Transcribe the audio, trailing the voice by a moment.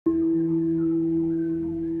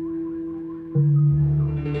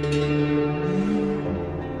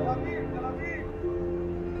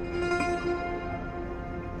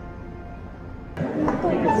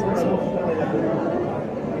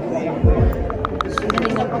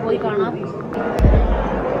കാണാം.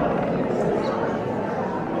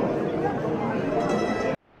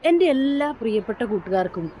 എൻ്റെ എല്ലാ പ്രിയപ്പെട്ട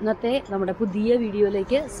കൂട്ടുകാർക്കും ഇന്നത്തെ നമ്മുടെ പുതിയ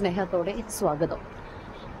വീഡിയോയിലേക്ക് സ്നേഹത്തോടെ സ്വാഗതം.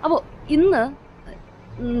 അപ്പോൾ ഇന്ന്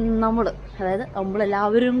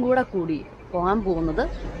നമ്മളെല്ലാവരും കൂടെ കൂടി പോകാൻ പോകുന്നത്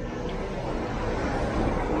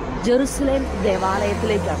ജെറുസലേം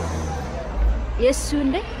ദേവാലയത്തിലേക്കാണ്.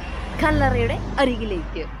 യേശുവിൻ്റെ കല്ലറയുടെ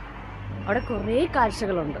അരികിലേക്ക്. അവിടെ കുറേ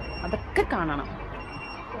കാഴ്ചകളുണ്ട്, അതൊക്കെ കാണണം.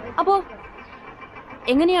 അപ്പോൾ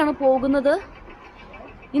എങ്ങനെയാണ് പോകുന്നത്?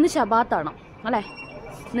 ഇന്ന് ശബാത്താണ് അല്ലേ?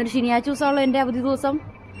 ഇന്നൊരു ശനിയാഴ്ച ദിവസമുള്ള എൻ്റെ അവധി ദിവസം.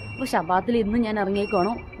 അപ്പോൾ ശബാത്തിൽ ഇന്ന് ഞാൻ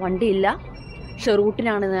ഇറങ്ങിയേക്കാണോ, വണ്ടിയില്ല,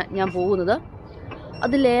 ഷെറൂട്ടിനാണ് ഞാൻ പോകുന്നത്.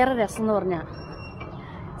 അതിലേറെ രസം എന്ന് പറഞ്ഞാൽ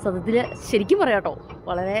സത്യത്തിൽ ശരിക്കും പറയാം കേട്ടോ,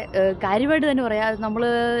 വളരെ കാര്യമായിട്ട് തന്നെ പറയാം. നമ്മൾ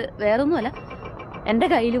വേറൊന്നുമല്ല, എൻ്റെ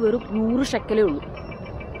കയ്യിൽ വെറും 100 ഷെക്കലേ ഉള്ളൂ.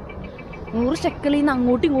 100 ഷെക്കലിൽ നിന്ന്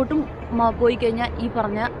അങ്ങോട്ടും ഇങ്ങോട്ടും പോയി കഴിഞ്ഞാൽ ഈ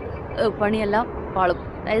പറഞ്ഞ പണിയെല്ലാം പാളും.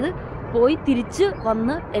 അതായത് പോയി തിരിച്ച്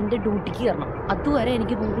വന്ന് എൻ്റെ ഡ്യൂട്ടിക്ക് കയറണം. അതുവരെ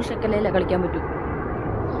എനിക്ക് 100 ഷെക്കലയില കളിക്കാൻ പറ്റും.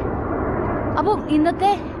 അപ്പം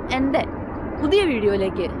ഇന്നത്തെ എൻ്റെ പുതിയ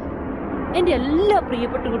വീഡിയോയിലേക്ക് എൻ്റെ എല്ലാ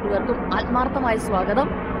പ്രിയപ്പെട്ട കൂട്ടുകാർക്കും ആത്മാർത്ഥമായ സ്വാഗതം.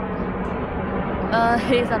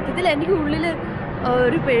 സത്യത്തിൽ എനിക്ക് ഉള്ളിൽ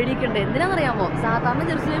ഒരു പേടിയൊക്കെ ഉണ്ട്. എന്തിനാണെന്നറിയാമോ? സാധാരണ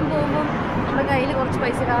ജെറുസലേം പോകുമ്പം നമ്മുടെ കയ്യിൽ കുറച്ച്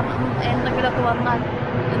പൈസ കാരണം എന്തെങ്കിലുമൊക്കെ വന്നാൽ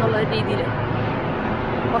എന്നുള്ള രീതിയിൽ.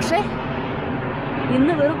 പക്ഷേ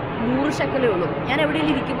ഇന്ന് വെറും 100 ഷെക്കലേ ഉള്ളൂ. ഞാൻ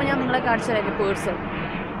എവിടെയെങ്കിലും ഇരിക്കുമ്പോൾ ഞാൻ നിങ്ങളെ കാണിച്ചു തരാം എൻ്റെ പേഴ്സ്.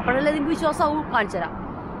 അപ്പോഴല്ലേ നിങ്ങൾക്ക് വിശ്വാസമാവും, കാണിച്ചു തരാം.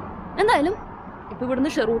 എന്തായാലും ഇപ്പോൾ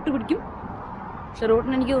ഇവിടുന്ന് ഷെറൂട്ട് പിടിക്കും.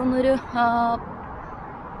 ഷെറൂട്ടിന് എനിക്ക് തോന്നുന്നൊരു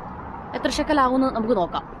എത്ര ഷെക്കലാവുമെന്ന് നമുക്ക്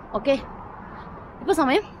നോക്കാം. ഓക്കെ, ഇപ്പോൾ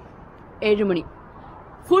സമയം 7 മണി.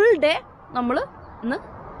 ഫുൾ ഡേ നമ്മൾ ഇന്ന്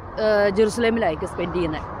ജെറുസലേമിലായിരിക്കും സ്പെൻഡ്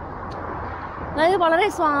ചെയ്യുന്നത്. അതായത് വളരെ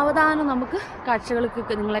സാവധാനം നമുക്ക്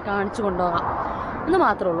കാഴ്ചകൾക്കൊക്കെ നിങ്ങളെ കാണിച്ചു കൊണ്ടുപോകാം എന്ന്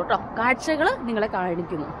മാത്രമേ ഉള്ളൂ കേട്ടോ. കാഴ്ചകൾ നിങ്ങളെ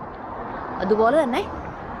കാണിക്കുന്നു. അതുപോലെ തന്നെ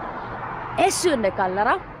യേശുവിൻ്റെ കല്ലറ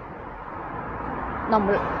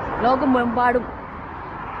നമ്മൾ ലോകമെമ്പാടും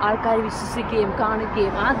ആൾക്കാർ വിശ്വസിക്കുകയും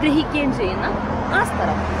കാണുകയും ആഗ്രഹിക്കുകയും ചെയ്യുന്ന ആ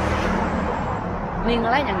സ്ഥലം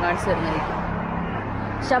നിങ്ങളെ ഞാൻ കാണിച്ചു തരുന്നതായിരിക്കും.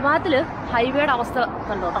 ശബാത്തിൽ ഹൈവേയുടെ അവസ്ഥ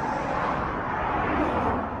കണ്ടോട്ടോ.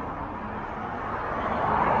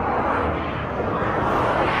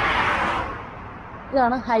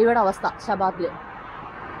 ഇതാണ് ഹൈവേയുടെ അവസ്ഥ ശബാത്തിൽ.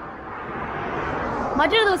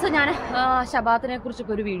 മറ്റൊരു ദിവസം ഞാൻ ശബാത്തിനെ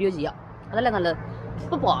കുറിച്ചൊക്കെ ഒരു വീഡിയോ ചെയ്യാം, അതല്ലേ നല്ലത്.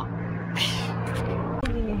 ഇപ്പൊ പോവാം.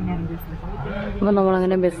 അപ്പം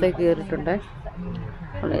നമ്മളങ്ങനെ ബസ്സിൽ കയറിയിട്ടുണ്ട്.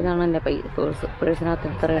 ഇതാണ് എൻ്റെ പേഴ്സിനകത്ത്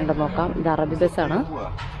എത്രയുണ്ടെന്ന് നോക്കാം. ഇത് അറബി ബസ്സാണ്.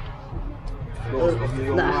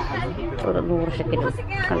 100 ഷെക്കൽ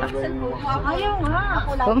കണ്ട.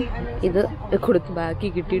 അപ്പം ഇത് കൊടുത്ത് ബാക്കി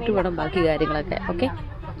കിട്ടിയിട്ട് വേണം ബാക്കി കാര്യങ്ങളൊക്കെ. ഓക്കെ,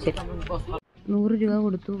 ശരി. 100 രൂപ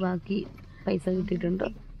കൊടുത്തു, ബാക്കി പൈസ കിട്ടിയിട്ടുണ്ട്.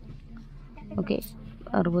 ഓക്കെ,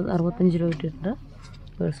 65 രൂപ കിട്ടിയിട്ടുണ്ട്.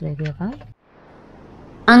 പേഴ്സിലേക്ക് വെക്കാം.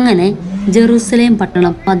 അങ്ങനെ ജെറുസലേം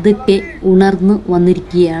പട്ടണം പതുക്കെ ഉണർന്നു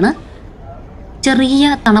വന്നിരിക്കുകയാണ്. ചെറിയ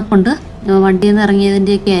തണുപ്പുണ്ട്, വണ്ടിയിൽ നിന്ന്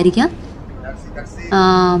ഇറങ്ങിയതിൻ്റെയൊക്കെ ആയിരിക്കാം.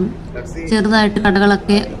 ചെറുതായിട്ട്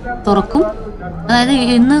കടകളൊക്കെ തുറക്കും. അതായത്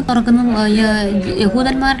ഇന്ന് തുറക്കുന്ന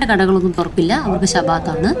യഹൂദന്മാരുടെ കടകളൊന്നും തുറക്കില്ല, അവർക്ക്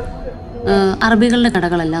ശബാത്താണ്. അറബികളുടെ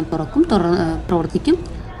കടകളെല്ലാം പ്രവർത്തിക്കും.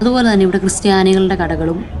 അതുപോലെ തന്നെ ഇവിടെ ക്രിസ്ത്യാനികളുടെ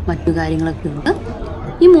കടകളും മറ്റു കാര്യങ്ങളൊക്കെ ഉണ്ട്.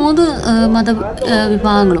 ഈ 3 മത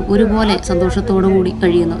വിഭാഗങ്ങളും ഒരുപോലെ സന്തോഷത്തോടു കൂടി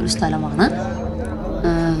കഴിയുന്ന ഒരു സ്ഥലമാണ്.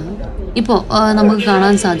 ഇപ്പോൾ നമുക്ക്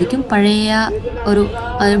കാണാൻ സാധിക്കും പഴയ ഒരു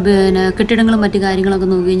കെട്ടിടങ്ങളും മറ്റു കാര്യങ്ങളൊക്കെ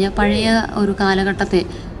നോക്കി കഴിഞ്ഞാൽ പഴയ ഒരു കാലഘട്ടത്തെ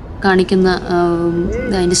കാണിക്കുന്ന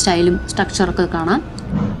അതിൻ്റെ സ്റ്റൈലും സ്ട്രക്ചറൊക്കെ കാണാം.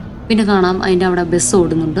 പിന്നെ കാണാം അതിൻ്റെ അവിടെ ബസ്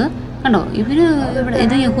ഓടുന്നുണ്ട് കണ്ടോ. ഇവിടെ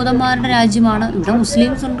ഇത് യഹൂദന്മാരുടെ രാജ്യമാണ്. ഇവിടെ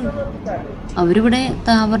മുസ്ലിംസ് ഉണ്ട്. അവരുടെ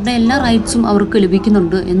എല്ലാ റൈറ്റ്സും അവർക്ക്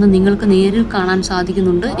ലഭിക്കുന്നുണ്ട് എന്ന് നിങ്ങൾക്ക് നേരിൽ കാണാൻ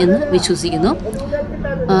സാധിക്കുന്നുണ്ട് എന്ന് വിശ്വസിക്കുന്നു.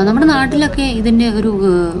 നമ്മുടെ നാട്ടിലൊക്കെ ഇതിൻ്റെ ഒരു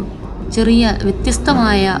ചെറിയ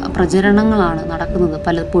വ്യത്യസ്തമായ പ്രചരണങ്ങളാണ് നടക്കുന്നത്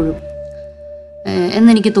പലപ്പോഴും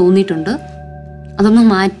എന്നെനിക്ക് തോന്നിയിട്ടുണ്ട്. അതൊന്നും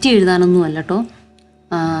മാറ്റി എഴുതാനൊന്നും അല്ല കേട്ടോ.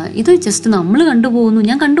 ഇത് ജസ്റ്റ് നമ്മൾ കണ്ടുപോകുന്നു,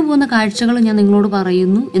 ഞാൻ കണ്ടുപോകുന്ന കാഴ്ചകൾ ഞാൻ നിങ്ങളോട്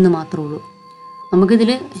പറയുന്നു എന്ന് മാത്രമേ ഉള്ളൂ. നമുക്കിതിൽ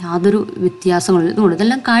യാതൊരു വ്യത്യാസങ്ങളും ഇതുകൊണ്ട്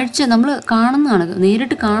ഇതെല്ലാം കാഴ്ച നമ്മൾ കാണുന്നതാണ്,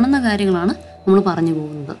 നേരിട്ട് കാണുന്ന കാര്യങ്ങളാണ് നമ്മൾ പറഞ്ഞു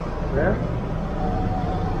പോകുന്നത്.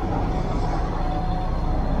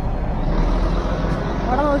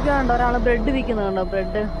 അവിടെ നോക്കിയാണ്ടോ ഒരാൾ ബ്രെഡ് വിൽക്കുന്നത് കണ്ടോ?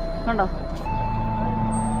 ബ്രെഡ് കണ്ടോ?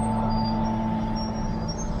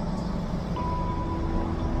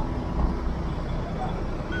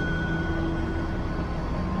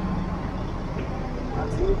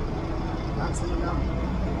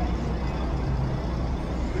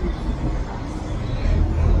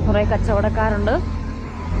 കുറെ കച്ചവടക്കാരുണ്ട്.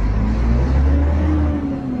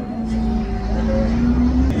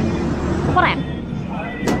 പറയാം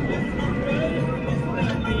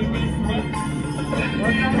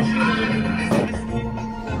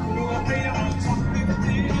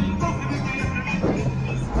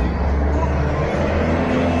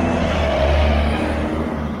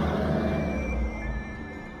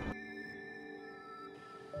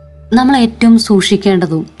നമ്മൾ ഏറ്റവും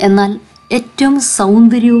സൂക്ഷിക്കേണ്ടതും എന്നാൽ ഏറ്റവും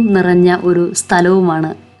സൗന്ദര്യവും നിറഞ്ഞ ഒരു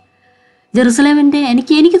സ്ഥലവുമാണ് ജെറുസലേമിൻ്റെ.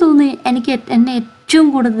 എനിക്ക് തോന്നി എന്നെ ഏറ്റവും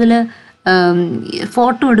കൂടുതൽ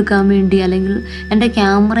ഫോട്ടോ എടുക്കാൻ വേണ്ടി അല്ലെങ്കിൽ എൻ്റെ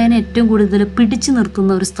ക്യാമറേനെ ഏറ്റവും കൂടുതൽ പിടിച്ചു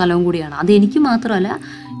നിർത്തുന്ന ഒരു സ്ഥലവും കൂടിയാണ്. അത് എനിക്ക് മാത്രമല്ല,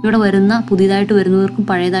 ഇവിടെ വരുന്ന പുതിയതായിട്ട് വരുന്നവർക്കും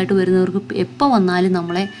പഴയതായിട്ട് വരുന്നവർക്കും എപ്പോൾ വന്നാലും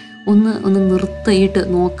നമ്മളെ ഒന്ന് നിർത്തിയിട്ട്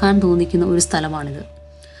നോക്കാൻ തോന്നിക്കുന്ന ഒരു സ്ഥലമാണിത്.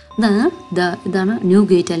 ഇതാണ് ന്യൂ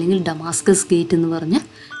ഗേറ്റ് അല്ലെങ്കിൽ ഡമാസ്കസ് ഗേറ്റ് എന്ന് പറഞ്ഞ്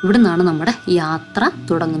ഇവിടെ നിന്നാണ് നമ്മുടെ യാത്ര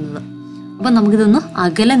തുടങ്ങുന്നത്. അപ്പം നമുക്കിതൊന്ന്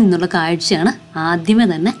അകലെ നിന്നുള്ള കാഴ്ചയാണ് ആദ്യമേ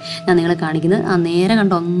തന്നെ ഞാൻ നിങ്ങളെ കാണിക്കുന്നത്. ആ നേരെ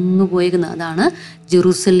കണ്ട് ഒന്ന് പോയേക്കുന്നത് അതാണ്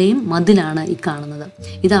ജെറുസലേം മതിലാണ് ഈ കാണുന്നത്.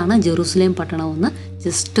 ഇതാണ് ജെറുസലേം പട്ടണം. ഒന്ന്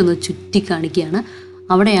ജസ്റ്റ് ഒന്ന് ചുറ്റി കാണിക്കുകയാണ്.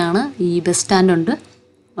 അവിടെയാണ് ഈ ബസ് സ്റ്റാൻഡുണ്ട്,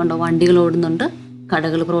 ഉണ്ടോ, വണ്ടികൾ ഓടുന്നുണ്ട്,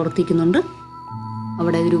 കടകൾ പ്രവർത്തിക്കുന്നുണ്ട്,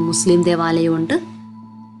 അവിടെ ഒരു മുസ്ലിം ദേവാലയമുണ്ട്.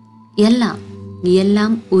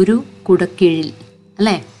 എല്ലാം ഒരു കുടക്കീഴിൽ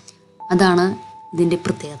അല്ലേ? അതാണ് ഇതിൻ്റെ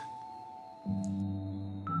പ്രത്യേകത.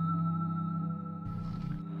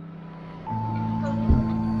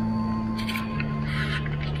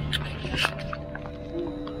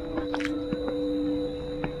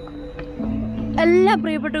 എല്ലാ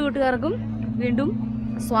പ്രിയപ്പെട്ട കൂട്ടുകാർക്കും വീണ്ടും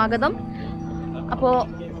സ്വാഗതം. അപ്പോൾ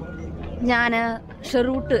ഞാൻ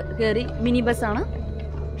ഷെറൂട്ട് കയറി, മിനി ബസ്സാണ്.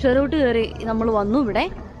 ഷെറൂട്ട് കയറി നമ്മൾ വന്നു. ഇവിടെ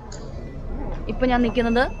ഇപ്പം ഞാൻ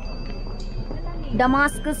നിൽക്കുന്നത്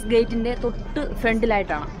ഡമാസ്കസ് ഗേറ്റിൻ്റെ തൊട്ട്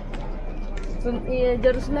ഫ്രണ്ടിലായിട്ടാണ്. ഇപ്പം ഈ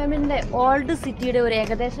ജെറുസലേമിൻ്റെ ഓൾഡ് സിറ്റിയുടെ ഒരു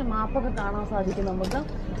ഏകദേശം മാപ്പൊക്കെ കാണാൻ സാധിക്കും നമുക്ക്.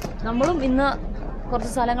 നമ്മളും ഇന്ന്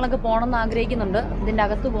കുറച്ച് സ്ഥലങ്ങളൊക്കെ പോകണമെന്ന് ആഗ്രഹിക്കുന്നുണ്ട്. ഇതിൻ്റെ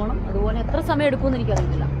അകത്ത് പോകണം. അതുപോലെ എത്ര സമയം എടുക്കുമെന്ന്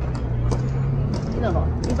എനിക്കറിയില്ല. ഇതാണോ,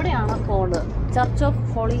 ഇവിടെയാണ് പോകേണ്ടത്. Church of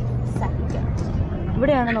holy sacrifice.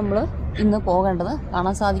 ഇവിടെയാണ് നമ്മൾ ഇന്ന് പോകേണ്ടത്.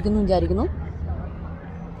 കാണാൻ സാധിക്കുന്നു വിചാരിക്കുന്നു.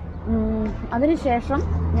 അതിനുശേഷം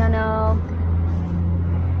ഞാൻ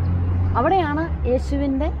അവിടെയാണ്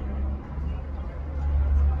യേശുവിൻ്റെ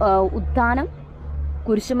ഉത്ഥാനം,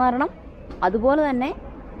 കുരിശുമരണം, അതുപോലെ തന്നെ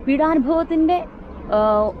പീഡാനുഭവത്തിൻ്റെ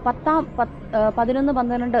 10, 11,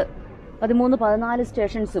 12, 13, 14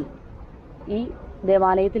 സ്റ്റേഷൻസും ഈ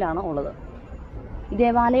ദേവാലയത്തിലാണ് ഉള്ളത്. ഈ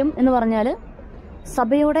ദേവാലയം എന്ന് പറഞ്ഞാൽ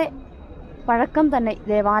സഭയുടെ പഴക്കം തന്നെ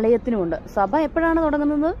ദേവാലയത്തിനുമുണ്ട്. സഭ എപ്പോഴാണ്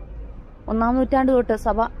തുടങ്ങുന്നത്? 1-ാം നൂറ്റാണ്ട് തൊട്ട്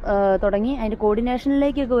സഭ തുടങ്ങി. അതിൻ്റെ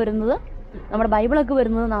കോർഡിനേഷനിലേക്കൊക്കെ വരുന്നത്, നമ്മുടെ ബൈബിളൊക്കെ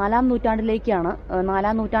വരുന്നത് 4-ാം നൂറ്റാണ്ടിലേക്കാണ്.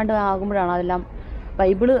 4-ാം നൂറ്റാണ്ട് ആകുമ്പോഴാണ് അതെല്ലാം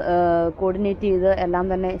ബൈബിള് കോർഡിനേറ്റ് ചെയ്ത് എല്ലാം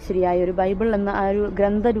തന്നെ ശരിയായ ഒരു ബൈബിൾ എന്ന ആ ഒരു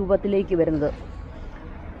ഗ്രന്ഥരൂപത്തിലേക്ക് വരുന്നത്.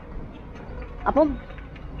 അപ്പം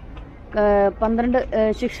 12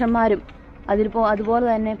 ശിഷ്യന്മാരും അതുപോലെ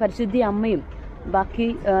തന്നെ പരിശുദ്ധി അമ്മയും ബാക്കി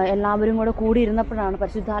എല്ലാവരും കൂടെ കൂടിയിരുന്നപ്പോഴാണ്,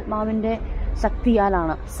 പരിശുദ്ധാത്മാവിൻ്റെ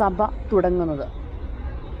ശക്തിയാലാണ് സഭ തുടങ്ങുന്നത്.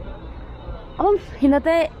 അപ്പം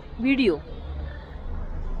ഇന്നത്തെ വീഡിയോ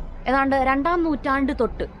ഏതാണ്ട് 2-ാം നൂറ്റാണ്ട്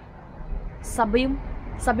തൊട്ട്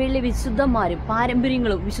സഭയിലെ വിശുദ്ധന്മാരും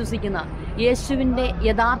പാരമ്പര്യങ്ങളും വിശ്വസിക്കുന്ന യേശുവിൻ്റെ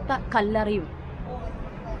യഥാർത്ഥ കല്ലറയും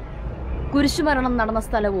കുരിശുമരണം നടന്ന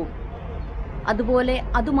സ്ഥലവും അതുപോലെ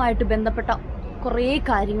അതുമായിട്ട് ബന്ധപ്പെട്ട കുറേ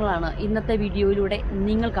കാര്യങ്ങളാണ് ഇന്നത്തെ വീഡിയോയിലൂടെ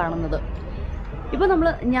നിങ്ങൾ കാണുന്നത്. ഇപ്പോൾ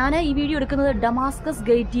ഞാൻ ഈ വീഡിയോ എടുക്കുന്നത് ഡമാസ്കസ്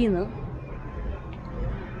ഗേറ്റിൽ നിന്ന്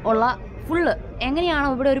ഉള്ള ഫുള്ള് എങ്ങനെയാണ്.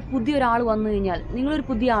 ഇവിടെ ഒരു പുതിയൊരാൾ വന്നു കഴിഞ്ഞാൽ, നിങ്ങളൊരു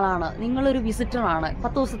പുതിയ ആളാണ്, നിങ്ങളൊരു വിസിറ്ററാണ്,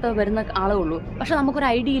 10 ദിവസത്തെ വരുന്ന ആളേ ഉള്ളൂ, പക്ഷെ നമുക്കൊരു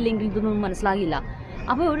ഐഡിയ ഇല്ലെങ്കിൽ ഇതൊന്നും മനസ്സിലാകില്ല.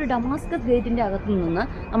 അപ്പോൾ ഒരു ഡമാസ്കസ് ഗേറ്റിൻ്റെ അകത്തു നിന്ന്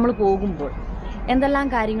നമ്മൾ പോകുമ്പോൾ എന്തെല്ലാം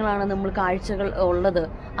കാര്യങ്ങളാണ് നമ്മൾ കാഴ്ചകൾ ഉള്ളത്,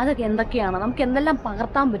 അതൊക്കെ എന്തൊക്കെയാണ്, നമുക്ക് എന്തെല്ലാം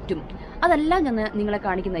പകർത്താൻ പറ്റും, അതെല്ലാം ഞാൻ നിങ്ങളെ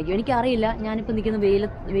കാണിക്കുന്നതായിരിക്കും. എനിക്കറിയില്ല, ഞാനിപ്പോൾ നിൽക്കുന്ന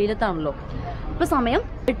വെയിലത്താണല്ലോ. ഇപ്പോൾ സമയം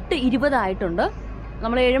 8:20 ആയിട്ടുണ്ട്.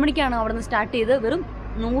 നമ്മൾ 7 മണിക്കാണ് അവിടെ നിന്ന് സ്റ്റാർട്ട് ചെയ്ത്. വെറും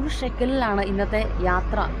 100 ഷെക്കലിലാണ് ഇന്നത്തെ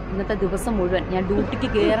യാത്ര, ഇന്നത്തെ ദിവസം മുഴുവൻ. ഞാൻ ഡ്യൂട്ടിക്ക്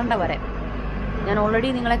കയറേണ്ട വരെ ഞാൻ ഓൾറെഡി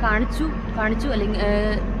നിങ്ങളെ കാണിച്ചു അല്ലെങ്കിൽ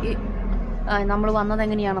നമ്മൾ വന്നത്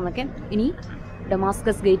എങ്ങനെയാണെന്നൊക്കെ. ഇനി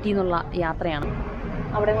ഡമാസ്കസ് ഗേറ്റിൽ നിന്നുള്ള യാത്രയാണ്.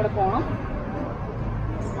 അവിടെ കൂടെ പോകണം.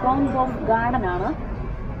 ടോംബ് ഓഫ് ഗാർഡൻ ആണ്.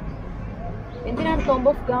 എന്തിനാണ് ടോംബ്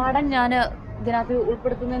ഓഫ് ഗാർഡൻ ഞാൻ ഇതിനകത്ത്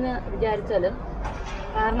ഉൾപ്പെടുത്തുന്നതെന്ന് വിചാരിച്ചാൽ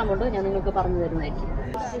കാരണമുണ്ട്, ഞാൻ നിങ്ങൾക്ക് പറഞ്ഞു തരുന്നതായിരിക്കും.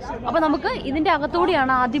 അപ്പോൾ നമുക്ക് ഇതിൻ്റെ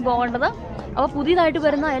അകത്തോടെയാണ് ആദ്യം പോകേണ്ടത്. അപ്പോൾ പുതിയതായിട്ട്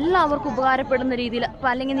വരുന്ന എല്ലാവർക്കും ഉപകാരപ്പെടുന്ന രീതിയിൽ, അപ്പോൾ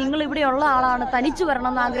അല്ലെങ്കിൽ നിങ്ങൾ ഇവിടെയുള്ള ആളാണ്, തനിച്ച് വരണം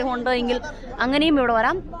എന്ന് ആഗ്രഹമുണ്ട് എങ്കിൽ അങ്ങനെയും ഇവിടെ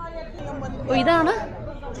വരാം. അപ്പോൾ ഇതാണ്,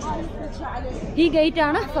 ഈ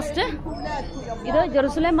ഗേറ്റാണ് ഫസ്റ്റ്. ഇത്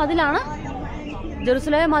ജെറുസലേം മതിലാണ്.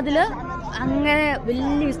 ജെറുസലേം മതിൽ അങ്ങനെ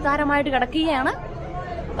വലിയ വിസ്താരമായിട്ട് കിടക്കുകയാണ്.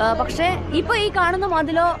 പക്ഷേ ഇപ്പോൾ ഈ കാണുന്ന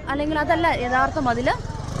മതിലോ അല്ലെങ്കിൽ അതല്ല യഥാർത്ഥ മതിൽ.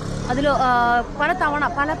 അതിൽ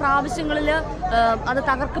പല പ്രാവശ്യങ്ങളിൽ അത്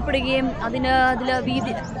തകർക്കപ്പെടുകയും അതിൽ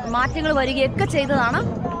മാറ്റങ്ങൾ വരികയൊക്കെ ചെയ്തതാണ്.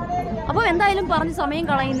 അപ്പോൾ എന്തായാലും പറഞ്ഞ് സമയം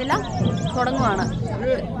കളയുന്നില്ല, തുടങ്ങുവാണ്.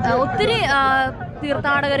 ഒത്തിരി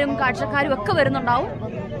തീർത്ഥാടകരും കാഴ്ചക്കാരും ഒക്കെ വരുന്നുണ്ടാവും.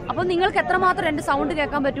 അപ്പോൾ നിങ്ങൾക്ക് എത്രമാത്രം എൻ്റെ സൗണ്ട്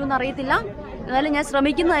കേൾക്കാൻ പറ്റുമെന്ന് അറിയത്തില്ല. എന്നാലും ഞാൻ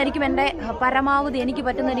ശ്രമിക്കുന്നതായിരിക്കും, എൻ്റെ പരമാവധി എനിക്ക്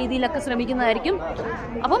പറ്റുന്ന രീതിയിലൊക്കെ ശ്രമിക്കുന്നതായിരിക്കും.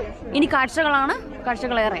 അപ്പം ഇനി കാഴ്ചകളാണ്,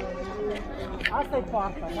 കാഴ്ചകളേറെ.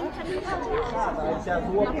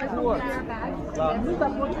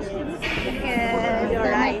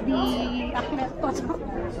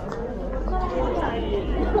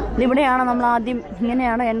 ഇവിടെയാണ് നമ്മൾ ആദ്യം,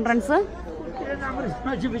 ഇങ്ങനെയാണ് എൻട്രൻസ്.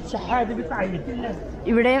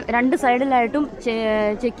 ഇവിടെ രണ്ട് സൈഡിലായിട്ടും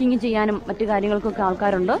ചെക്കിങ് ചെയ്യാനും മറ്റു കാര്യങ്ങൾക്കൊക്കെ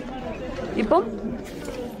ആൾക്കാരുണ്ട്. ഇപ്പം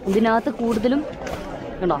ഇതിനകത്ത് കൂടുതലും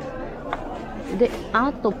കണ്ടോ, ഇത് ആ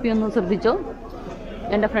തൊപ്പിയൊന്ന് ശ്രദ്ധിച്ചോ,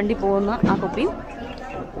 എൻ്റെ ഫ്രണ്ടിൽ പോകുന്ന ആ തൊപ്പി,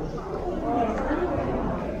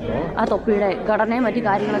 ആ തൊപ്പിയുടെ ഘടനയും മറ്റു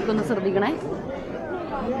കാര്യങ്ങളൊക്കെ ഒന്ന് ശ്രദ്ധിക്കണേ.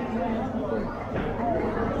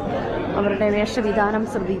 അവരുടെ വേഷവിധാനം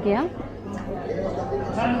ശ്രദ്ധിക്കുക.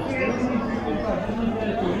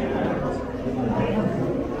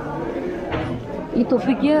 ഈ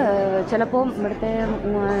തൊപ്പിക്ക് ചിലപ്പോൾ ഇവിടുത്തെ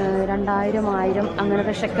 2000, 1000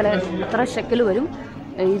 അങ്ങനത്തെ ഷെക്കല്, അത്ര ഷെക്കല് വരും.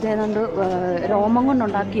 ഇതേതാണ്ട് രോമം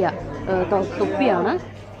കൊണ്ടുണ്ടാക്കിയ തൊപ്പിയാണ്.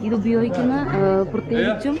 ഇതുപയോഗിക്കുന്ന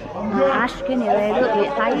പ്രത്യേകിച്ചും ആഷ്കൻ, അതായത്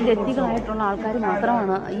ഹൈ ഡെത്തികളായിട്ടുള്ള ആൾക്കാർ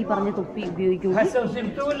മാത്രമാണ് ഈ പറഞ്ഞ തൊപ്പി ഉപയോഗിക്കുന്നത്.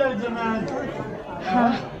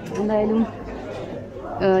 എന്തായാലും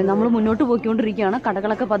നമ്മൾ മുന്നോട്ട് പോയിക്കൊണ്ടിരിക്കുകയാണ്.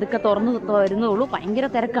 കടകളൊക്കെ പതുക്കെ തുറന്നു വരുന്നുള്ളൂ. ഭയങ്കര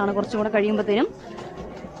തിരക്കാണ്. കുറച്ചും കൂടെ കഴിയുമ്പോഴത്തേനും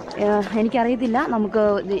എനിക്കറിയത്തില്ല, നമുക്ക്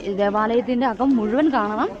ദേവാലയത്തിൻ്റെ അകം മുഴുവൻ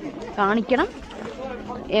കാണിക്കണം.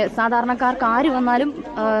 സാധാരണക്കാർക്ക് ആര് വന്നാലും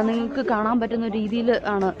നിങ്ങൾക്ക് കാണാൻ പറ്റുന്ന രീതിയിൽ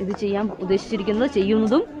ആണ് ഇത് ചെയ്യാൻ ഉദ്ദേശിച്ചിരിക്കുന്നത്,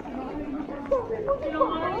 ചെയ്യുന്നതും.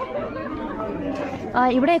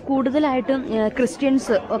 ഇവിടെ കൂടുതലായിട്ടും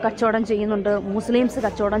ക്രിസ്ത്യൻസ് കച്ചവടം ചെയ്യുന്നുണ്ട്, മുസ്ലിംസ്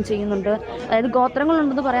കച്ചവടം ചെയ്യുന്നുണ്ട്. അതായത്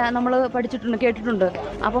ഗോത്രങ്ങളുണ്ടെന്ന് നമ്മൾ പഠിച്ചിട്ടുണ്ട്, കേട്ടിട്ടുണ്ട്.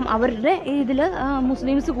 അപ്പം അവരുടെ ഇതിൽ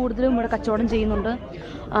മുസ്ലിംസ് കൂടുതലും ഇവിടെ കച്ചവടം ചെയ്യുന്നുണ്ട്.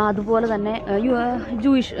 അതുപോലെ തന്നെ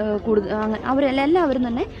ജൂയിഷ് അവരെല്ലാവരും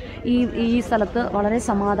തന്നെ ഈ സ്ഥലത്ത് വളരെ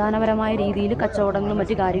സമാധാനപരമായ രീതിയിൽ കച്ചവടങ്ങളും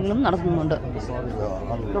മറ്റു കാര്യങ്ങളും നടത്തുന്നുണ്ട്.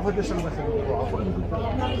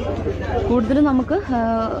 കൂടുതലും നമുക്ക്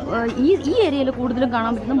ഈ ഏരിയയിൽ കൂടുതലും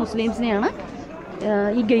കാണാൻ പറ്റുന്ന മുസ്ലിംസിനെയാണ്.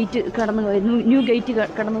 ഈ ഗേറ്റ് കടന്നു വരുന്നു, ന്യൂ ഗേറ്റ്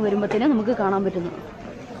കടന്നു വരുമ്പോഴത്തേനെ നമുക്ക് കാണാൻ പറ്റുന്നു.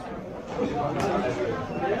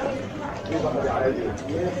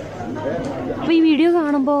 അപ്പോൾ ഈ വീഡിയോ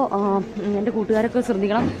കാണുമ്പോൾ എൻ്റെ കൂട്ടുകാരൊക്കെ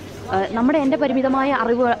ശ്രദ്ധിക്കണം. എൻ്റെ പരിമിതമായ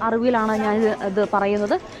അറിവിലാണ് ഞാൻ ഇത്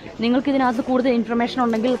പറയുന്നത്. നിങ്ങൾക്കിതിനകത്ത് കൂടുതൽ ഇൻഫർമേഷൻ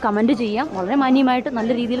ഉണ്ടെങ്കിൽ കമൻറ്റ് ചെയ്യാം. വളരെ മാന്യമായിട്ട്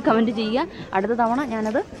നല്ല രീതിയിൽ കമൻറ്റ് ചെയ്യുക. അടുത്ത തവണ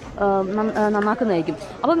ഞാനത് നന്നാക്കുന്നതായിരിക്കും.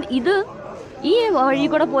 അപ്പം ഈ വഴി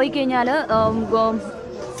കൂടെ പോയി കഴിഞ്ഞാൽ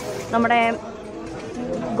നമ്മുടെ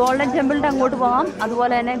ഗോൾഡൻ ടെമ്പിളിൻ്റെ അങ്ങോട്ട് പോകാം.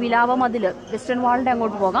 അതുപോലെ തന്നെ വിലാപ മതിൽ, വെസ്റ്റേൺ വാളിൻ്റെ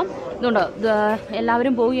അങ്ങോട്ട് പോകാം. ഇതുകൊണ്ട്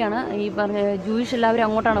എല്ലാവരും പോവുകയാണ്. ഈ പറഞ്ഞ ജൂയിഷ് എല്ലാവരും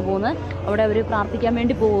അങ്ങോട്ടാണ് പോകുന്നത്. അവിടെ അവർ പ്രാർത്ഥിക്കാൻ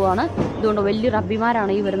വേണ്ടി പോവുകയാണ്. ഇതുകൊണ്ട് വലിയ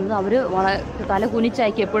റബ്ബിമാരാണ് ഈ വരുന്നത്. അവർ തല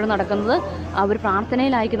കുനിച്ചായിരിക്കും എപ്പോഴും നടക്കുന്നത്. അവർ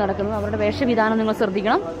പ്രാർത്ഥനയിലായിരിക്കും നടക്കുന്നത്. അവരുടെ വേഷവിധാനം നിങ്ങൾ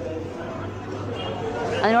ശ്രദ്ധിക്കണം.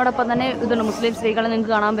 അതിനോടൊപ്പം തന്നെ ഇതുണ്ട്, മുസ്ലിം സ്ത്രീകളെ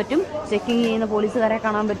നിങ്ങൾക്ക് കാണാൻ പറ്റും. ചെക്കിങ് ചെയ്യുന്ന പോലീസുകാരെ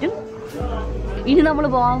കാണാൻ പറ്റും. ഇനി നമ്മൾ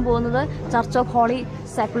പോകാൻ പോകുന്നത് ചർച്ച് ഓഫ് ഹോളി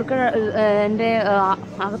സെപ്പൾക്ചർ എൻ്റെ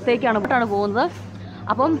അകത്തേക്കാണ് പോകുന്നത്.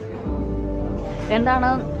 അപ്പം എന്താണ്,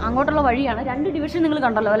 അങ്ങോട്ടുള്ള വഴിയാണ്. 2 ഡിവിഷൻ നിങ്ങൾ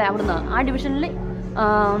കണ്ടല്ലോ അല്ലേ അവിടുന്ന്. ആ ഡിവിഷനിൽ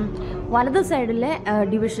വലത്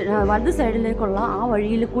സൈഡിലേക്കുള്ള ആ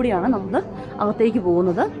വഴിയിൽ കൂടിയാണ് നമ്മൾ അകത്തേക്ക്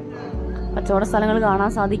പോകുന്നത്. കച്ചവട സ്ഥലങ്ങൾ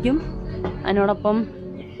കാണാൻ സാധിക്കും. അതിനോടൊപ്പം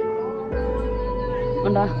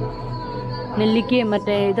എന്താ നെല്ലിക്കയും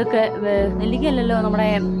മറ്റേ ഇതൊക്കെ, നെല്ലിക്കയല്ലല്ലോ, നമ്മുടെ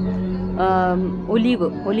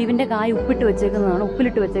ഒലീവിൻ്റെ കായ് ഉപ്പിലിട്ട്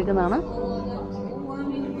വെച്ചേക്കുന്നതാണ്.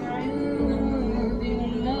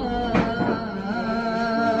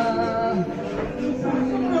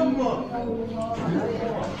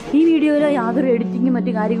 ഈ വീഡിയോയിൽ യാതൊരു എഡിറ്റിങ്ങും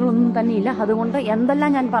മറ്റു കാര്യങ്ങളൊന്നും തന്നെയില്ല. അതുകൊണ്ട്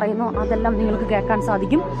എന്തെല്ലാം ഞാൻ പറയുന്നു അതെല്ലാം നിങ്ങൾക്ക് കേൾക്കാൻ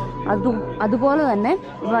സാധിക്കും. അതുപോലെ തന്നെ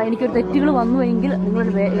എനിക്കൊരു തെറ്റുകൾ വന്നുവെങ്കിൽ നിങ്ങൾ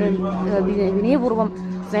വിനയപൂർവ്വം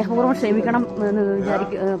സ്നേഹപൂർവ്വം ക്ഷമിക്കണം എന്ന്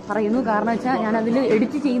പറയുന്നു. കാരണം വെച്ചാൽ ഞാനതിൽ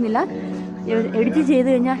എഡിറ്റ് ചെയ്യുന്നില്ല. എഡിറ്റ് ചെയ്ത്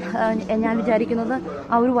കഴിഞ്ഞാൽ ഞാൻ വിചാരിക്കുന്നത്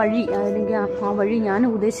ആ ഒരു വഴി, അല്ലെങ്കിൽ ആ വഴി ഞാൻ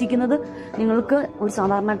ഉദ്ദേശിക്കുന്നത് നിങ്ങൾക്ക് ഒരു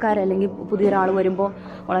സാധാരണക്കാരല്ലെങ്കിൽ പുതിയൊരാൾ വരുമ്പോൾ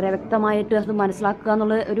വളരെ വ്യക്തമായിട്ട് അത് മനസ്സിലാക്കുക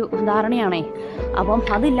എന്നുള്ള ഒരു ധാരണയാണേ. അപ്പം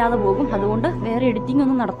അതില്ലാതെ പോകും. അതുകൊണ്ട് വേറെ എഡിറ്റിംഗ്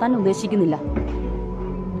ഒന്നും നടത്താൻ ഉദ്ദേശിക്കുന്നില്ല.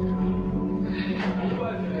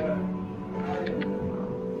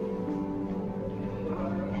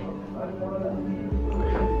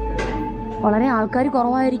 വളരെ ആൾക്കാർ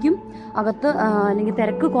കുറവായിരിക്കും അകത്ത്, അല്ലെങ്കിൽ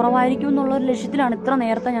തിരക്ക് കുറവായിരിക്കും എന്നുള്ളൊരു ലക്ഷ്യത്തിലാണ് ഇത്ര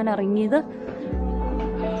നേരത്തെ ഞാൻ ഇറങ്ങിയത്.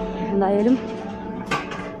 എന്തായാലും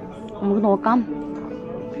നമുക്ക് നോക്കാം.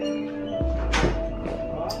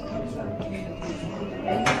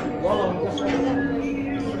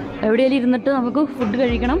 എവിടെയെങ്കിലും ഇരുന്നിട്ട് നമുക്ക് ഫുഡ്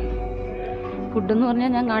കഴിക്കണം. ഫുഡെന്ന്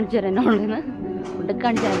പറഞ്ഞാൽ ഞാൻ കാണിച്ചു തരാം. എന്നെ ഉള്ളിൽ നിന്ന് ഫുഡൊക്കെ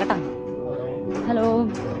കാണിച്ചു തരാം കേട്ടോ. ഹലോ,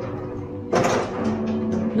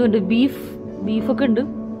 ഇതുണ്ട് ബീഫ് ബീഫൊക്കെ ഉണ്ട്.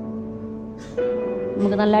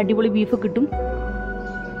 നമുക്ക് നല്ല അടിപൊളി ബീഫ് കിട്ടും.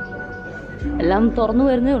 എല്ലാം തുറന്നു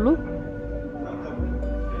വരുന്നേ ഉള്ളൂ.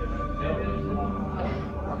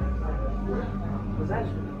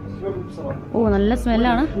 നല്ല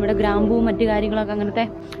സ്മെല്ലാണ്. ഇവിടെ ഗ്രാമ്പൂവും മറ്റു കാര്യങ്ങളൊക്കെ, അങ്ങനത്തെ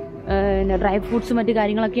ഡ്രൈ ഫ്രൂട്ട്സും മറ്റു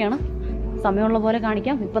കാര്യങ്ങളൊക്കെയാണ്. സമയമുള്ള പോലെ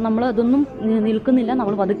കാണിക്കാം. ഇപ്പം നമ്മൾ അതൊന്നും നിൽക്കുന്നില്ല,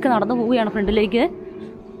 നമ്മൾ പതുക്കെ നടന്നു പോവുകയാണ് ഫ്രണ്ടിലേക്ക്.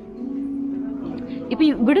 ഇപ്പം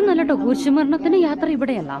ഇവിടെ നിന്നല്ല കേട്ടോ, കുരിശുമരണത്തിൻ്റെ യാത്ര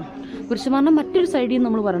ഇവിടെയല്ല. കുരിശുമരണം മറ്റൊരു സൈഡിൽ നിന്ന്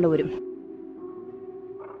നമ്മൾ പറയേണ്ടി വരും.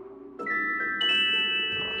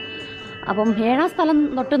 അപ്പം 7ാം സ്ഥലം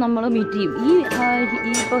തൊട്ട് നമ്മൾ മീറ്റ് ചെയ്യും.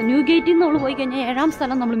 ഇപ്പോൾ ന്യൂ ഗേറ്റിൽ നിന്ന് നമ്മൾ പോയി കഴിഞ്ഞാൽ 7ാം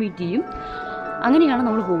സ്ഥലം നമ്മൾ മീറ്റ് ചെയ്യും. അങ്ങനെയാണ്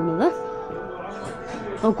നമ്മൾ പോകുന്നത്.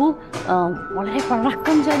 നോക്കൂ, വളരെ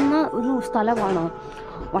പഴക്കം ചെന്ന ഒരു സ്ഥലമാണ്,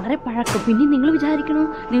 വളരെ പഴക്കം. പിന്നെ നിങ്ങൾ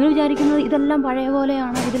വിചാരിക്കുന്നത് ഇതെല്ലാം പഴയ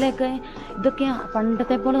പോലെയാണ്, ഇതൊക്കെ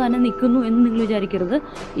പണ്ടത്തെ പോലെ തന്നെ നിൽക്കുന്നു എന്ന് നിങ്ങൾ വിചാരിക്കരുത്.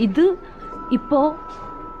 ഇത് ഇപ്പോൾ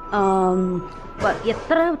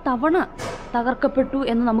എത്ര തവണ തകർക്കപ്പെട്ടു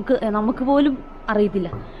എന്ന് നമുക്ക് പോലും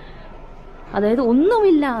അറിയത്തില്ല. അതായത്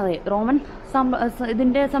ഒന്നുമില്ലാതെ റോമൻ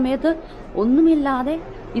ഇതിൻ്റെ സമയത്ത് ഒന്നുമില്ലാതെ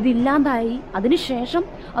ഇതില്ലാതായി. അതിനുശേഷം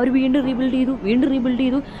അവർ വീണ്ടും റീബിൽഡ്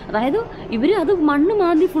ചെയ്തു. അതായത് ഇവർ അത് മണ്ണ്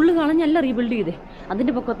മാന്തി ഫുള്ള് കളഞ്ഞല്ല റീബിൽഡ് ചെയ്തേ,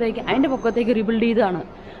 അതിൻ്റെ പൊക്കത്തേക്ക് റീബിൽഡ് ചെയ്തതാണ്.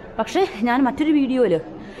 പക്ഷേ ഞാൻ മറ്റൊരു വീഡിയോയിൽ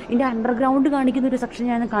ഇതിൻ്റെ അണ്ടർഗ്രൗണ്ട് കാണിക്കുന്ന ഒരു സെക്ഷൻ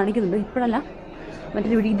ഞാൻ കാണിക്കുന്നുണ്ട്. ഇപ്പോഴല്ല,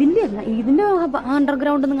 മറ്റൊരു വീഡിയോ. ഇതിൻ്റെ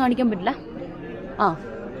അണ്ടർഗ്രൗണ്ട് ഒന്നും കാണിക്കാൻ പറ്റില്ല.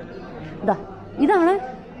 ഇതാണ്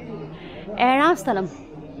 7ാം സ്ഥലം.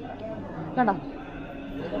 കണ്ടോ,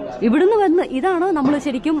 ഇവിടുന്ന് വന്ന് ഇതാണ് നമ്മൾ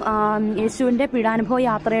ശരിക്കും യേശുവിൻ്റെ പീഡാനുഭവ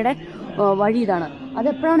യാത്രയുടെ വഴി. ഇതാണ്.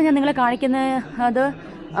 അതെപ്പോഴാണ് ഞാൻ നിങ്ങളെ കാണിക്കുന്നത്? അത്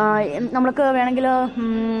നമ്മൾക്ക് വേണമെങ്കിൽ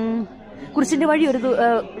കുരിശിൻ്റെ വഴി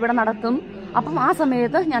ഇവിടെ നടത്തും. അപ്പം ആ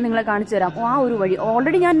സമയത്ത് ഞാൻ നിങ്ങളെ കാണിച്ചു തരാം. ആ ഒരു വഴി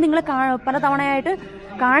ഓൾറെഡി ഞാൻ നിങ്ങളെ പല തവണയായിട്ട്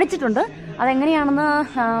കാണിച്ചിട്ടുണ്ട്. അതെങ്ങനെയാണെന്ന്,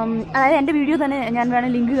 അതായത് എൻ്റെ വീഡിയോ തന്നെ ഞാൻ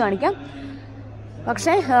വേണമെങ്കിൽ ലിങ്ക് കാണിക്കാം.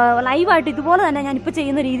 പക്ഷേ ലൈവായിട്ട് ഇതുപോലെ തന്നെ ഞാനിപ്പോൾ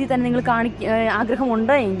ചെയ്യുന്ന രീതിയിൽ തന്നെ നിങ്ങൾ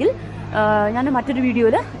ആഗ്രഹമുണ്ട് എങ്കിൽ ഞാൻ മറ്റൊരു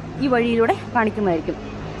വീഡിയോയിൽ ഈ വഴിയിലൂടെ കാണിക്കുന്നതായിരിക്കും.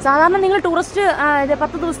 സാധാരണ നിങ്ങൾ ടൂറിസ്റ്റ്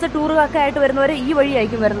 10 ദിവസത്തെ ടൂറൊക്കെ ആയിട്ട് വരുന്നവർ ഈ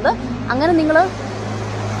വഴിയായിരിക്കും വരുന്നത്. അങ്ങനെ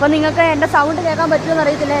ഇപ്പം നിങ്ങൾക്ക് എൻ്റെ സൗണ്ട് കേൾക്കാൻ പറ്റുമെന്ന്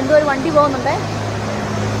അറിയത്തില്ല, എന്തോ ഒരു വണ്ടി പോകുന്നുണ്ട്.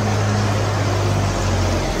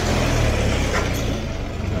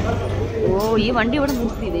 ഈ വണ്ടി ഇവിടെ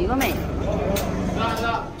നിർത്തി, ദൈവമേ.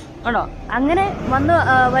 ആണോ? അങ്ങനെ വന്ന്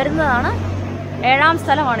വരുന്നതാണ് 7ാം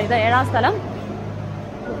സ്ഥലമാണ് ഇത്. 7ാം സ്ഥലം.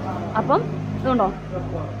 അപ്പം ഇതുണ്ടോ,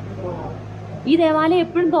 ഈ ദേവാലയം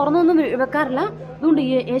എപ്പോഴും തുറന്നൊന്നും വെക്കാറില്ല. ഇതുകൊണ്ട്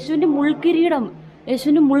യേശുവിൻ്റെ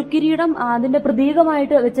മുൾക്കിരീടം അതിൻ്റെ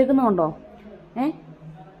പ്രതീകമായിട്ട് വെച്ചേക്കുന്നുണ്ടോ?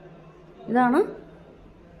 ഇതാണ്.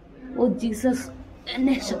 ഓ ജീസസ്,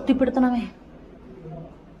 എന്നെ ശക്തിപ്പെടുത്തണമേ.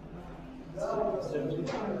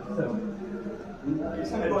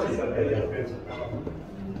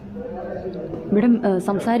 ഇവിടെ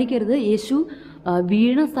സംസാരിക്കരുത്. യേശു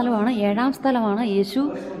വീണ സ്ഥലമാണ്, 7ാം സ്ഥലമാണ്. യേശു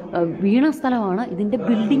വീണ സ്ഥലമാണ്. ഇതിൻ്റെ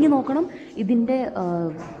ബിൽഡിങ് നോക്കണം, ഇതിൻ്റെ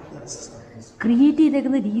ക്രിയേറ്റ്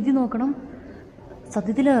ചെയ്തേക്കുന്ന രീതി നോക്കണം.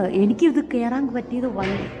 സത്യത്തിൽ എനിക്കിത് കയറാൻ പറ്റിയത്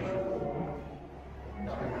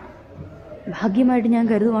ഭാഗ്യമായിട്ട് ഞാൻ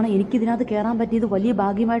കരുതുവാണ്. എനിക്കിതിനകത്ത് കയറാൻ പറ്റിയത് വലിയ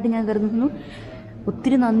ഭാഗ്യമായിട്ട് ഞാൻ കരുതുന്നു.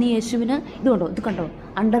 ഒത്തിരി നന്ദി യേശുവിന്. ഇത് കണ്ടോ,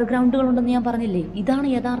 അണ്ടർഗ്രൗണ്ടുകളുണ്ടെന്ന് ഞാൻ പറഞ്ഞില്ലേ? ഇതാണ്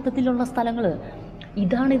യഥാർത്ഥത്തിലുള്ള സ്ഥലങ്ങൾ.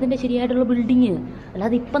 ഇതാണ് ഇതിൻ്റെ ശരിയായിട്ടുള്ള ബിൽഡിങ്,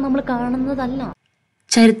 അല്ലാതെ ഇപ്പം നമ്മൾ കാണുന്നതല്ല.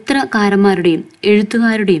 ചരിത്രകാരന്മാരുടെയും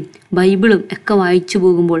എഴുത്തുകാരുടെയും ബൈബിളും ഒക്കെ വായിച്ചു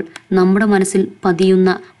പോകുമ്പോൾ നമ്മുടെ മനസ്സിൽ പതിയുന്ന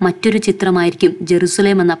മറ്റൊരു ചിത്രമായിരിക്കും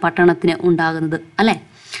ജെറുസലേം എന്ന പട്ടണത്തിന് ഉണ്ടാകുന്നത്, അല്ലേ?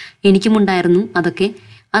 എനിക്കുമുണ്ടായിരുന്നു അതൊക്കെ.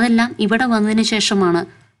 അതെല്ലാം ഇവിടെ വന്നതിന് ശേഷമാണ്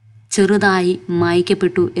ചെറുതായി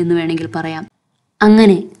മായ്ക്കപ്പെട്ടു എന്ന് വേണമെങ്കിൽ പറയാം.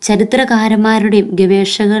 അങ്ങനെ ചരിത്രകാരന്മാരുടെയും